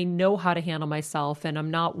I know how to handle myself, and I'm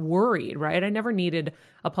not worried, right? I never needed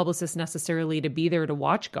a publicist necessarily to be there to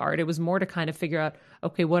watch guard. It was more to kind of figure out,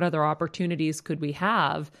 okay, what other opportunities could we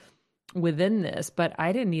have within this? But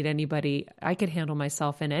I didn't need anybody. I could handle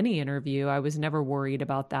myself in any interview. I was never worried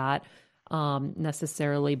about that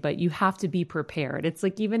necessarily, but you have to be prepared. It's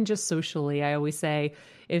like, even just socially, I always say,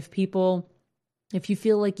 if you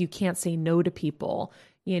feel like you can't say no to people,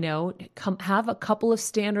 have a couple of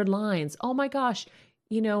standard lines. Oh my gosh,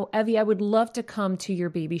 Evie, I would love to come to your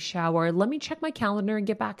baby shower. Let me check my calendar and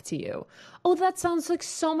get back to you. Oh, that sounds like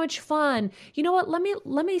so much fun. You know what?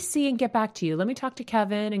 Let me see and get back to you. Let me talk to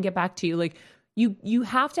Kevin and get back to you. Like, you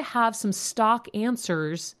have to have some stock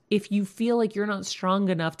answers if you feel like you're not strong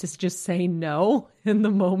enough to just say no in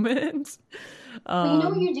the moment. But you know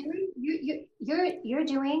what you're doing? You're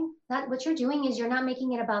doing that. What you're doing is you're not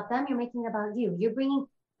making it about them. You're making it about you. You're bringing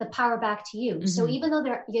the power back to you. Mm-hmm. So even though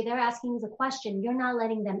they're asking you the question, you're not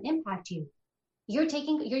letting them impact you. You're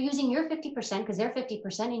using your 50% because they're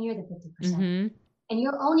 50% and you're the 50%. Mm-hmm. And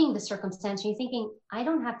you're owning the circumstance. And you're thinking, I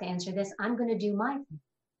don't have to answer this. I'm going to do my thing.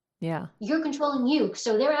 Yeah. You're controlling you.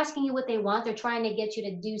 So they're asking you what they want. They're trying to get you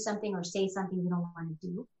to do something or say something you don't want to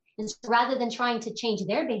do. And so rather than trying to change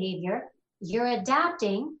their behavior, you're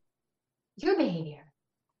adapting your behavior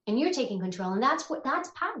and you're taking control. And that's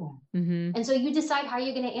power. Mm-hmm. And so you decide how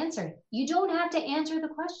you're going to answer it. You don't have to answer the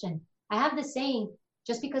question. I have this saying,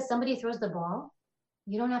 just because somebody throws the ball,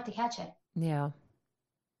 you don't have to catch it. Yeah.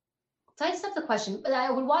 So I step the question, but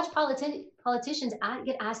I would watch politicians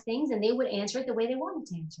get asked things and they would answer it the way they wanted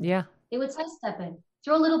to answer it. Yeah. They would sidestep it,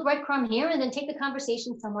 throw a little breadcrumb here and then take the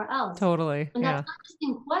conversation somewhere else. Totally. And that's not just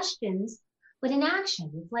in questions, but in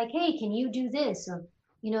action. It's like, hey, can you do this? Or,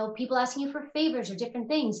 people asking you for favors or different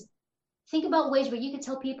things. think about ways where you could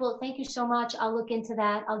tell people, thank you so much. I'll look into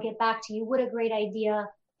that. I'll get back to you. What a great idea.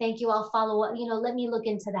 Thank you. I'll follow up. Let me look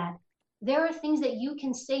into that. There are things that you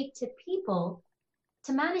can say to people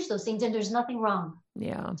to manage those things, and there's nothing wrong.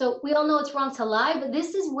 Yeah. So we all know it's wrong to lie, but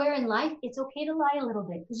this is where in life it's okay to lie a little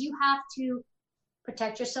bit, because you have to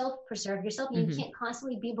protect yourself, preserve yourself. You can't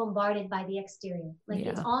constantly be bombarded by the exterior.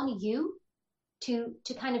 It's on you to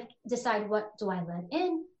kind of decide, what do I let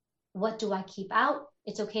in? What do I keep out?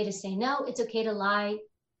 It's okay to say no. It's okay to lie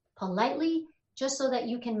politely, just so that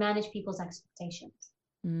you can manage people's expectations.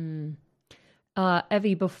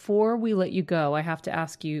 Evie, before we let you go, I have to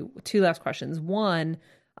ask you 2 last questions. One,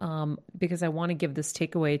 because I want to give this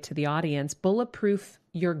takeaway to the audience, bulletproof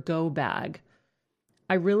your go bag.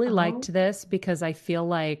 I really liked this because I feel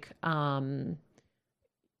like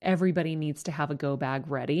everybody needs to have a go bag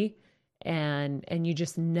ready, and you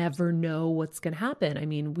just never know what's going to happen. I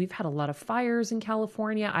mean, we've had a lot of fires in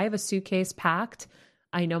California. I have a suitcase packed.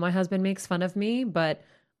 I know my husband makes fun of me, but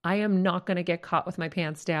I am not going to get caught with my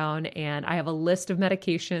pants down. And I have a list of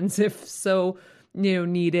medications if so,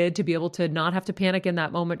 needed, to be able to not have to panic in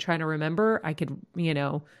that moment trying to remember. I could,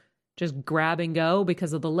 just grab and go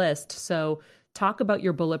because of the list. So talk about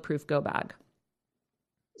your bulletproof go bag.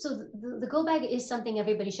 So the go bag is something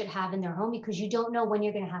everybody should have in their home, because you don't know when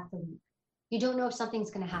you're going to have to leave. You don't know if something's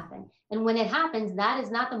going to happen. And when it happens, that is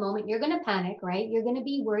not the moment you're going to panic, right? You're going to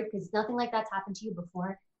be worried because nothing like that's happened to you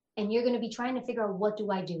before. And you're going to be trying to figure out, what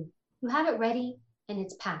do I do? You have it ready and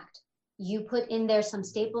it's packed. You put in there some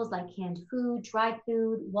staples like canned food, dried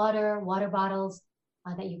food, water bottles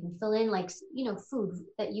that you can fill in, food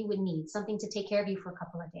that you would need, something to take care of you for a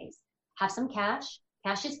couple of days. Have some cash.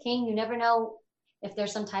 Cash is king. You never know if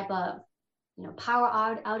there's some type of,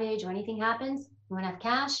 power outage or anything happens. You want to have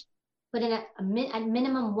cash. Put in at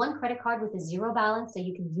minimum 1 credit card with a 0 balance, so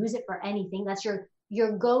you can use it for anything. That's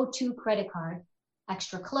your go-to credit card.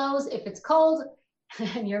 Extra clothes if it's cold,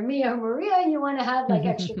 and you're me or Maria, and you want to have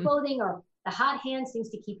extra clothing, or the hot hands, things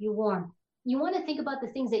to keep you warm. You want to think about the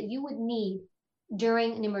things that you would need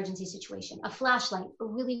during an emergency situation. A flashlight, a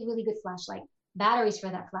really, really good flashlight. Batteries for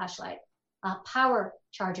that flashlight. A power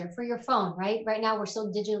charger for your phone, right? Right now we're so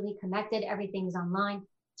digitally connected. Everything's online.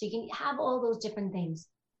 So you can have all those different things.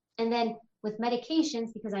 And then with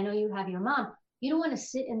medications, because I know you have your mom, you don't want to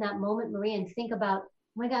sit in that moment, Maria, and think about, oh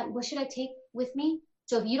my God, what should I take with me?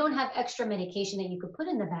 So if you don't have extra medication that you could put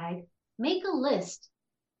in the bag, make a list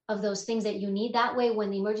of those things that you need. That way,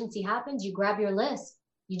 when the emergency happens, you grab your list.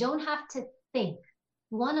 You don't have to think.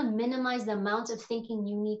 You want to minimize the amount of thinking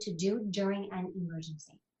you need to do during an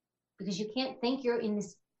emergency, because you can't think. You're in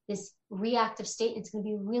this reactive state. It's going to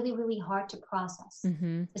be really, really hard to process,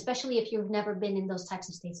 especially if you've never been in those types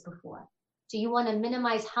of states before. So you want to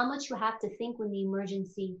minimize how much you have to think when the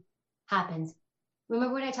emergency happens.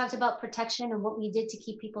 Remember when I talked about protection and what we did to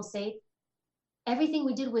keep people safe? Everything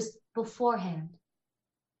we did was beforehand.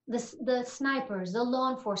 The snipers, the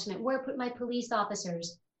law enforcement, where I put my police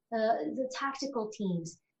officers, the tactical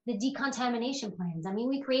teams, the decontamination plans. I mean,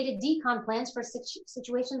 we created decon plans for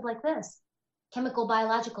situations like this, chemical,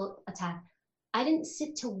 biological attack. I didn't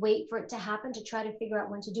sit to wait for it to happen to try to figure out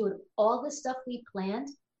when to do it. All the stuff we planned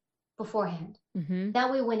beforehand.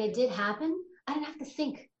 That way, when it did happen, I didn't have to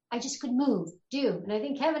think. I just could move, do. And I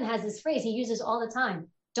think Kevin has this phrase he uses all the time.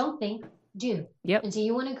 Don't think, do. Yep. And so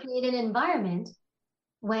you want to create an environment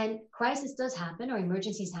when crisis does happen or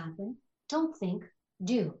emergencies happen. Don't think,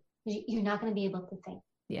 do. You're not going to be able to think.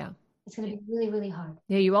 Yeah. It's going to be really, really hard.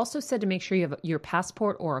 Yeah. You also said to make sure you have your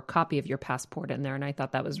passport or a copy of your passport in there. And I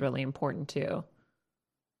thought that was really important too.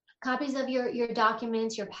 Copies of your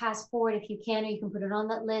documents, your passport, if you can, or you can put it on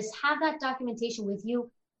that list. Have that documentation with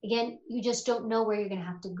you. Again, you just don't know where you're going to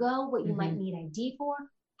have to go, what you might need ID for.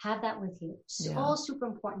 Have that with you. All super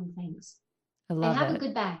important things. I love it. And have a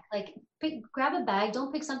good bag. Grab a bag.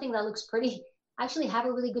 Don't pick something that looks pretty. Actually, have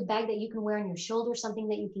a really good bag that you can wear on your shoulder, something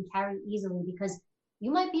that you can carry easily, because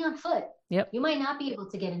you might be on foot. Yep. You might not be able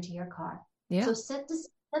to get into your car. Yeah. So set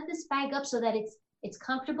this bag up so that it's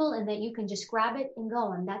comfortable and that you can just grab it and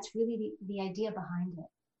go. And that's really the idea behind it.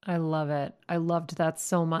 I love it. I loved that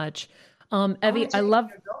so much. Evie, I love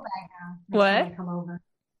your go bag now. What? Next time I come over.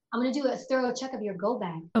 I'm going to do a thorough check of your go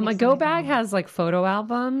bag. My go bag has photo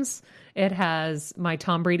albums. It has my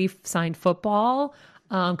Tom Brady signed football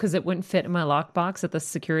because it wouldn't fit in my lockbox at the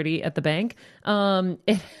security at the bank.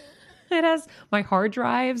 It has my hard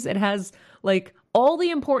drives. It has all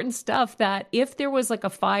the important stuff that if there was a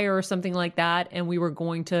fire or something like that and we were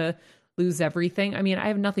going to lose everything. I mean, I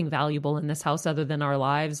have nothing valuable in this house other than our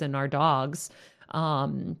lives and our dogs.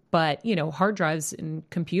 But, hard drives and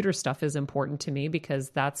computer stuff is important to me because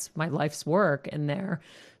that's my life's work in there.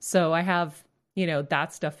 So I have,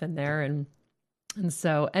 that stuff in there. And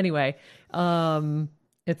so anyway,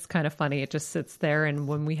 it's kind of funny. It just sits there. And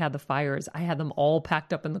when we had the fires, I had them all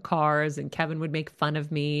packed up in the cars, and Kevin would make fun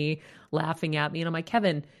of me, laughing at me. And I'm like,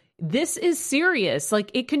 Kevin, this is serious.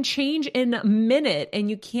 Like, it can change in a minute and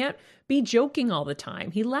you can't be joking all the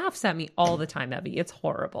time. He laughs at me all the time, Evie. It's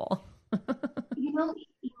horrible.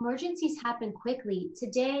 Emergencies happen quickly.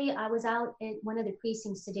 Today, I was out at one of the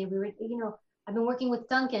precincts today. We were, I've been working with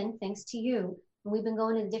Duncan, thanks to you. And we've been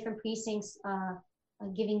going to the different precincts,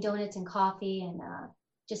 giving donuts and coffee and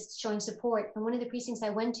just showing support. And one of the precincts I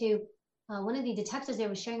went to, one of the detectives there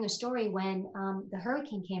was sharing a story when the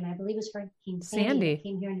hurricane came. I believe it was Hurricane Sandy that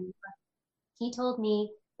came here in New York. He told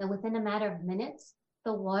me that within a matter of minutes,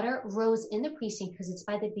 the water rose in the precinct because it's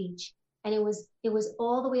by the beach, and it was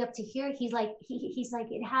all the way up to here. He's like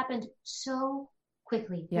it happened so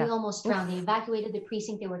quickly. Yeah. We almost drowned. They evacuated the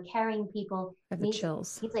precinct. They were carrying people. I have the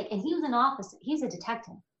chills. He's like, and he was an officer. He's a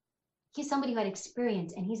detective. He's somebody who had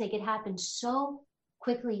experience, and he's like, it happened so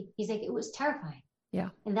quickly. He's like, it was terrifying. Yeah.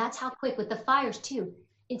 And that's how quick with the fires too.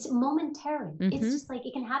 It's momentary. Mm-hmm. It's just like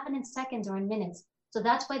it can happen in seconds or in minutes. So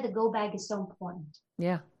that's why the go bag is so important.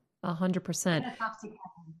 Yeah, 100%.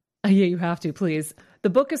 Yeah, you have to, please. The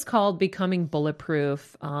book is called Becoming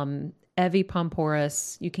Bulletproof. Evie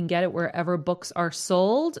Poumpouras. You can get it wherever books are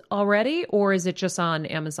sold already, or is it just on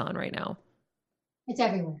Amazon right now? It's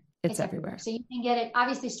everywhere. It's everywhere. So you can get it.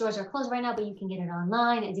 Obviously, stores are closed right now, but you can get it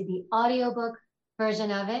online. I did the audiobook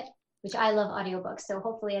version of it, which I love audiobooks. So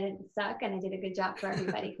hopefully I didn't suck and I did a good job for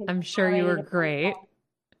everybody. I'm sure you were great.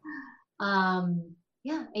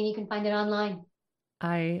 Yeah, and you can find it online.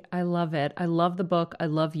 I love it. I love the book. I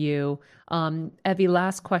love you. Evie,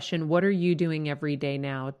 last question. What are you doing every day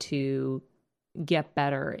now to get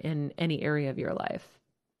better in any area of your life?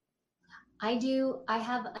 I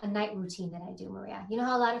have a night routine that I do, Maria. You know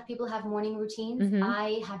how a lot of people have morning routines? Mm-hmm.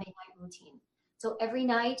 I have a night routine. So every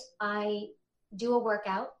night I do a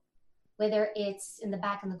workout, whether it's in the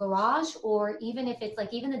back in the garage, or even if it's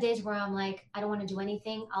like, even the days where I'm like, I don't want to do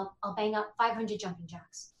anything, I'll bang up 500 jumping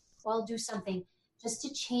jacks. Or I'll do something just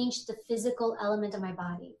to change the physical element of my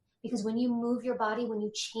body. Because when you move your body, when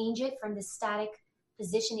you change it from the static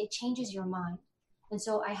position, it changes your mind. And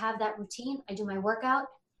so I have that routine. I do my workout.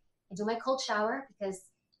 I do my cold shower, because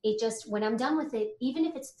it just, when I'm done with it, even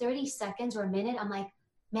if it's 30 seconds or a minute, I'm like,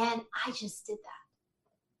 man, I just did that.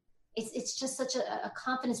 It's just such a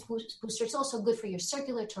confidence booster. It's also good for your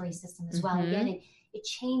circulatory system as well. Mm-hmm. Again, it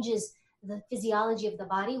changes the physiology of the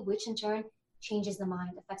body, which in turn changes the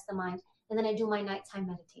mind, affects the mind. And then I do my nighttime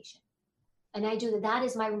meditation. And that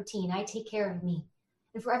is my routine. I take care of me.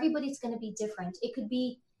 And for everybody, it's going to be different. It could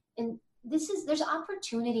be, and there's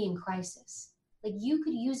opportunity in crisis. Like, you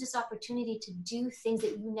could use this opportunity to do things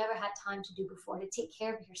that you never had time to do before, to take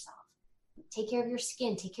care of yourself, take care of your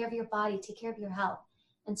skin, take care of your body, take care of your health.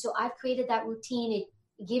 And so I've created that routine.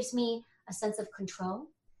 It gives me a sense of control,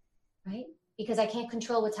 right? Because I can't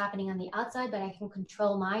control what's happening on the outside, but I can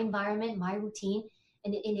control my environment, my routine,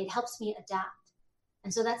 and it helps me adapt.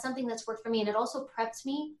 And so that's something that's worked for me. And it also preps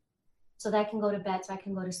me so that I can go to bed, so I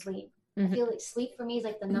can go to sleep. Mm-hmm. I feel like sleep for me is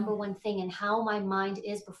like the number one thing, and how my mind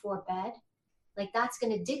is before bed. Like, that's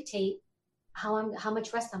going to dictate how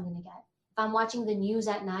much rest I'm going to get. If I'm watching the news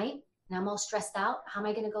at night and I'm all stressed out, how am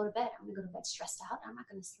I going to go to bed? I'm going to go to bed stressed out. I'm not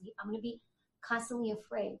going to sleep. I'm going to be constantly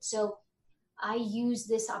afraid. So I use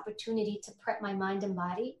this opportunity to prep my mind and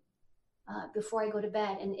body before I go to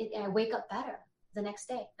bed. And I wake up better the next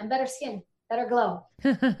day. And better skin, better glow.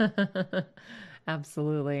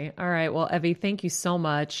 Absolutely. All right. Well, Evie, thank you so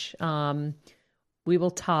much. We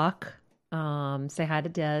will talk. Say hi to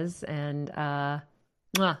Des, and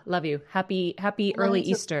love you. Happy early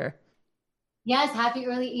Easter. Yes, happy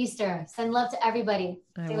early Easter. Send love to everybody.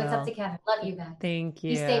 Say what's up to Kevin. Love you guys. Thank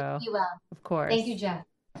you. Be safe, be well. Of course. Thank you, Jeff.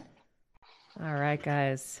 All right,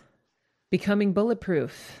 guys. Becoming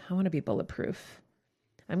bulletproof. I want to be bulletproof.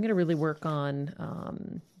 I'm going to really work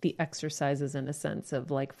on the exercises, in a sense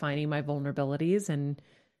of like finding my vulnerabilities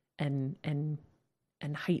and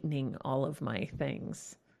heightening all of my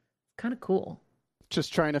things. Kind of cool.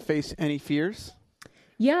 Just trying to face any fears?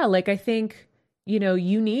 Yeah, like I think, you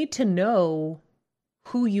need to know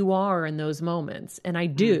who you are in those moments. And I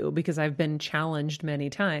do, because I've been challenged many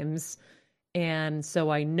times. And so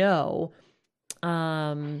I know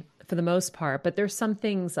for the most part, but there's some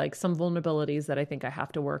things, like some vulnerabilities, that I think I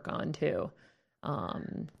have to work on too.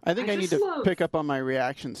 I think I need to pick up on my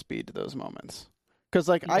reaction speed to those moments. Because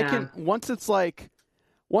I can, once it's like,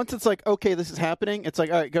 okay, this is happening, it's like,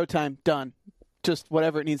 all right, go time, done. just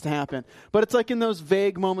whatever it needs to happen. But it's like in those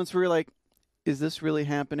vague moments where you're like, is this really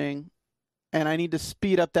happening? And I need to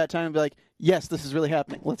speed up that time and be like, yes, this is really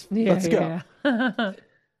happening. Let's go. Yeah.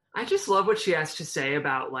 I just love what she has to say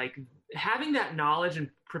about like having that knowledge and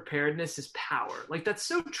preparedness is power. Like that's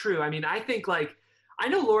so true. I mean, I think like, I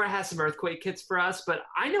know Laura has some earthquake kits for us, but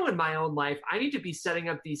I know in my own life, I need to be setting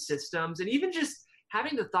up these systems and even just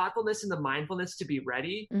having the thoughtfulness and the mindfulness to be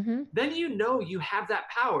ready. Mm-hmm. Then you have that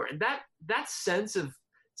power, and that sense of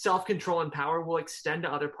self-control and power will extend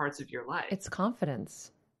to other parts of your life. It's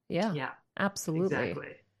confidence. Yeah, absolutely.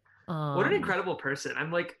 Exactly. What an incredible person.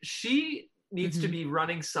 I'm like, she needs to be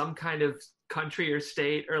running some kind of country or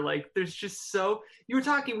state, or like there's just you were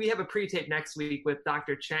talking, we have a pre-tape next week with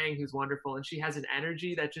Dr. Chang, who's wonderful, and she has an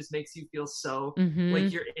energy that just makes you feel so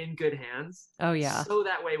like you're in good hands. Oh yeah. So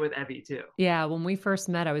that way with Evie too. Yeah, when we first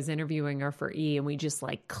met, I was interviewing her for E, and we just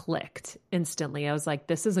like clicked instantly. I was like,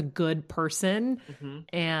 this is a good person.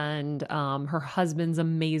 And her husband's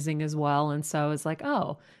amazing as well. And so I was like,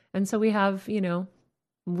 oh, and so we have,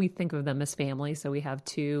 we think of them as family. So we have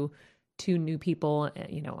two new people,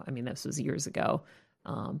 I mean, this was years ago.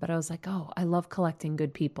 But I was like, oh, I love collecting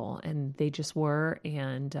good people, and they just were.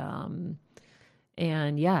 And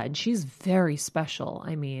yeah, and she's very special.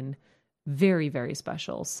 I mean, very, very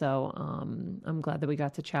special. So, I'm glad that we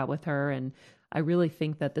got to chat with her. And I really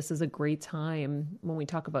think that this is a great time when we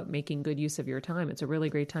talk about making good use of your time. It's a really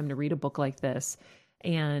great time to read a book like this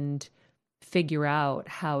and figure out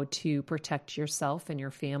how to protect yourself and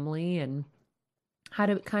your family, and how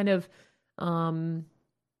to kind of,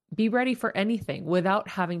 be ready for anything without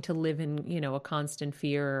having to live in, a constant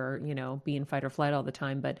fear or, be in fight or flight all the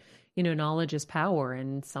time. But, knowledge is power,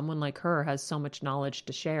 and someone like her has so much knowledge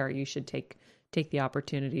to share. You should take the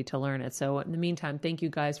opportunity to learn it. So in the meantime, thank you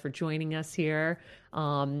guys for joining us here.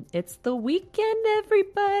 It's the weekend,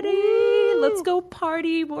 everybody. Woo! Let's go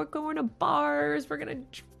party. We're going to bars. We're going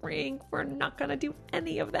to drink. We're not going to do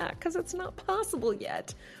any of that because it's not possible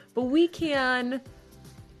yet. But we can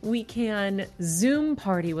Zoom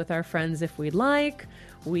party with our friends if we'd like.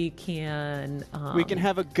 We can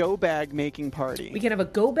have a go bag making party. We can have a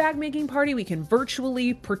go bag making party. We can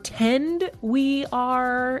virtually pretend we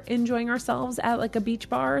are enjoying ourselves at like a beach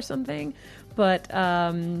bar or something. But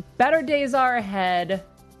better days are ahead.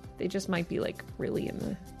 They just might be like really in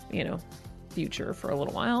the future for a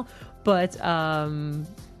little while. But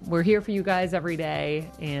we're here for you guys every day,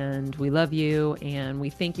 and we love you, and we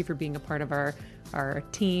thank you for being a part of our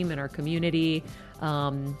team and our community.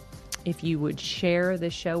 If you would share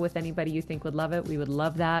this show with anybody you think would love it, we would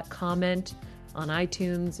love that. Comment on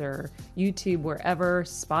iTunes or YouTube, wherever,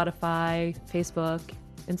 Spotify, Facebook,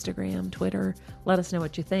 Instagram, Twitter. Let us know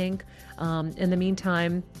what you think. In the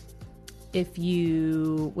meantime, if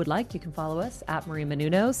you would like, you can follow us at Marie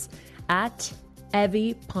Menounos, at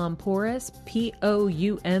Evie Poumpouras, Poumpouras.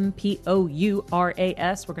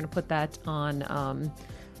 We're going to put that on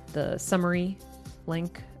the summary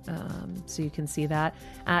link, so you can see that,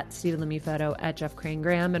 at Stephen Lemmy-Photo, at Jeff Crane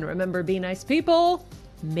Graham. And remember, be nice people,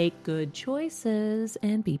 make good choices,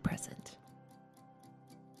 and be present.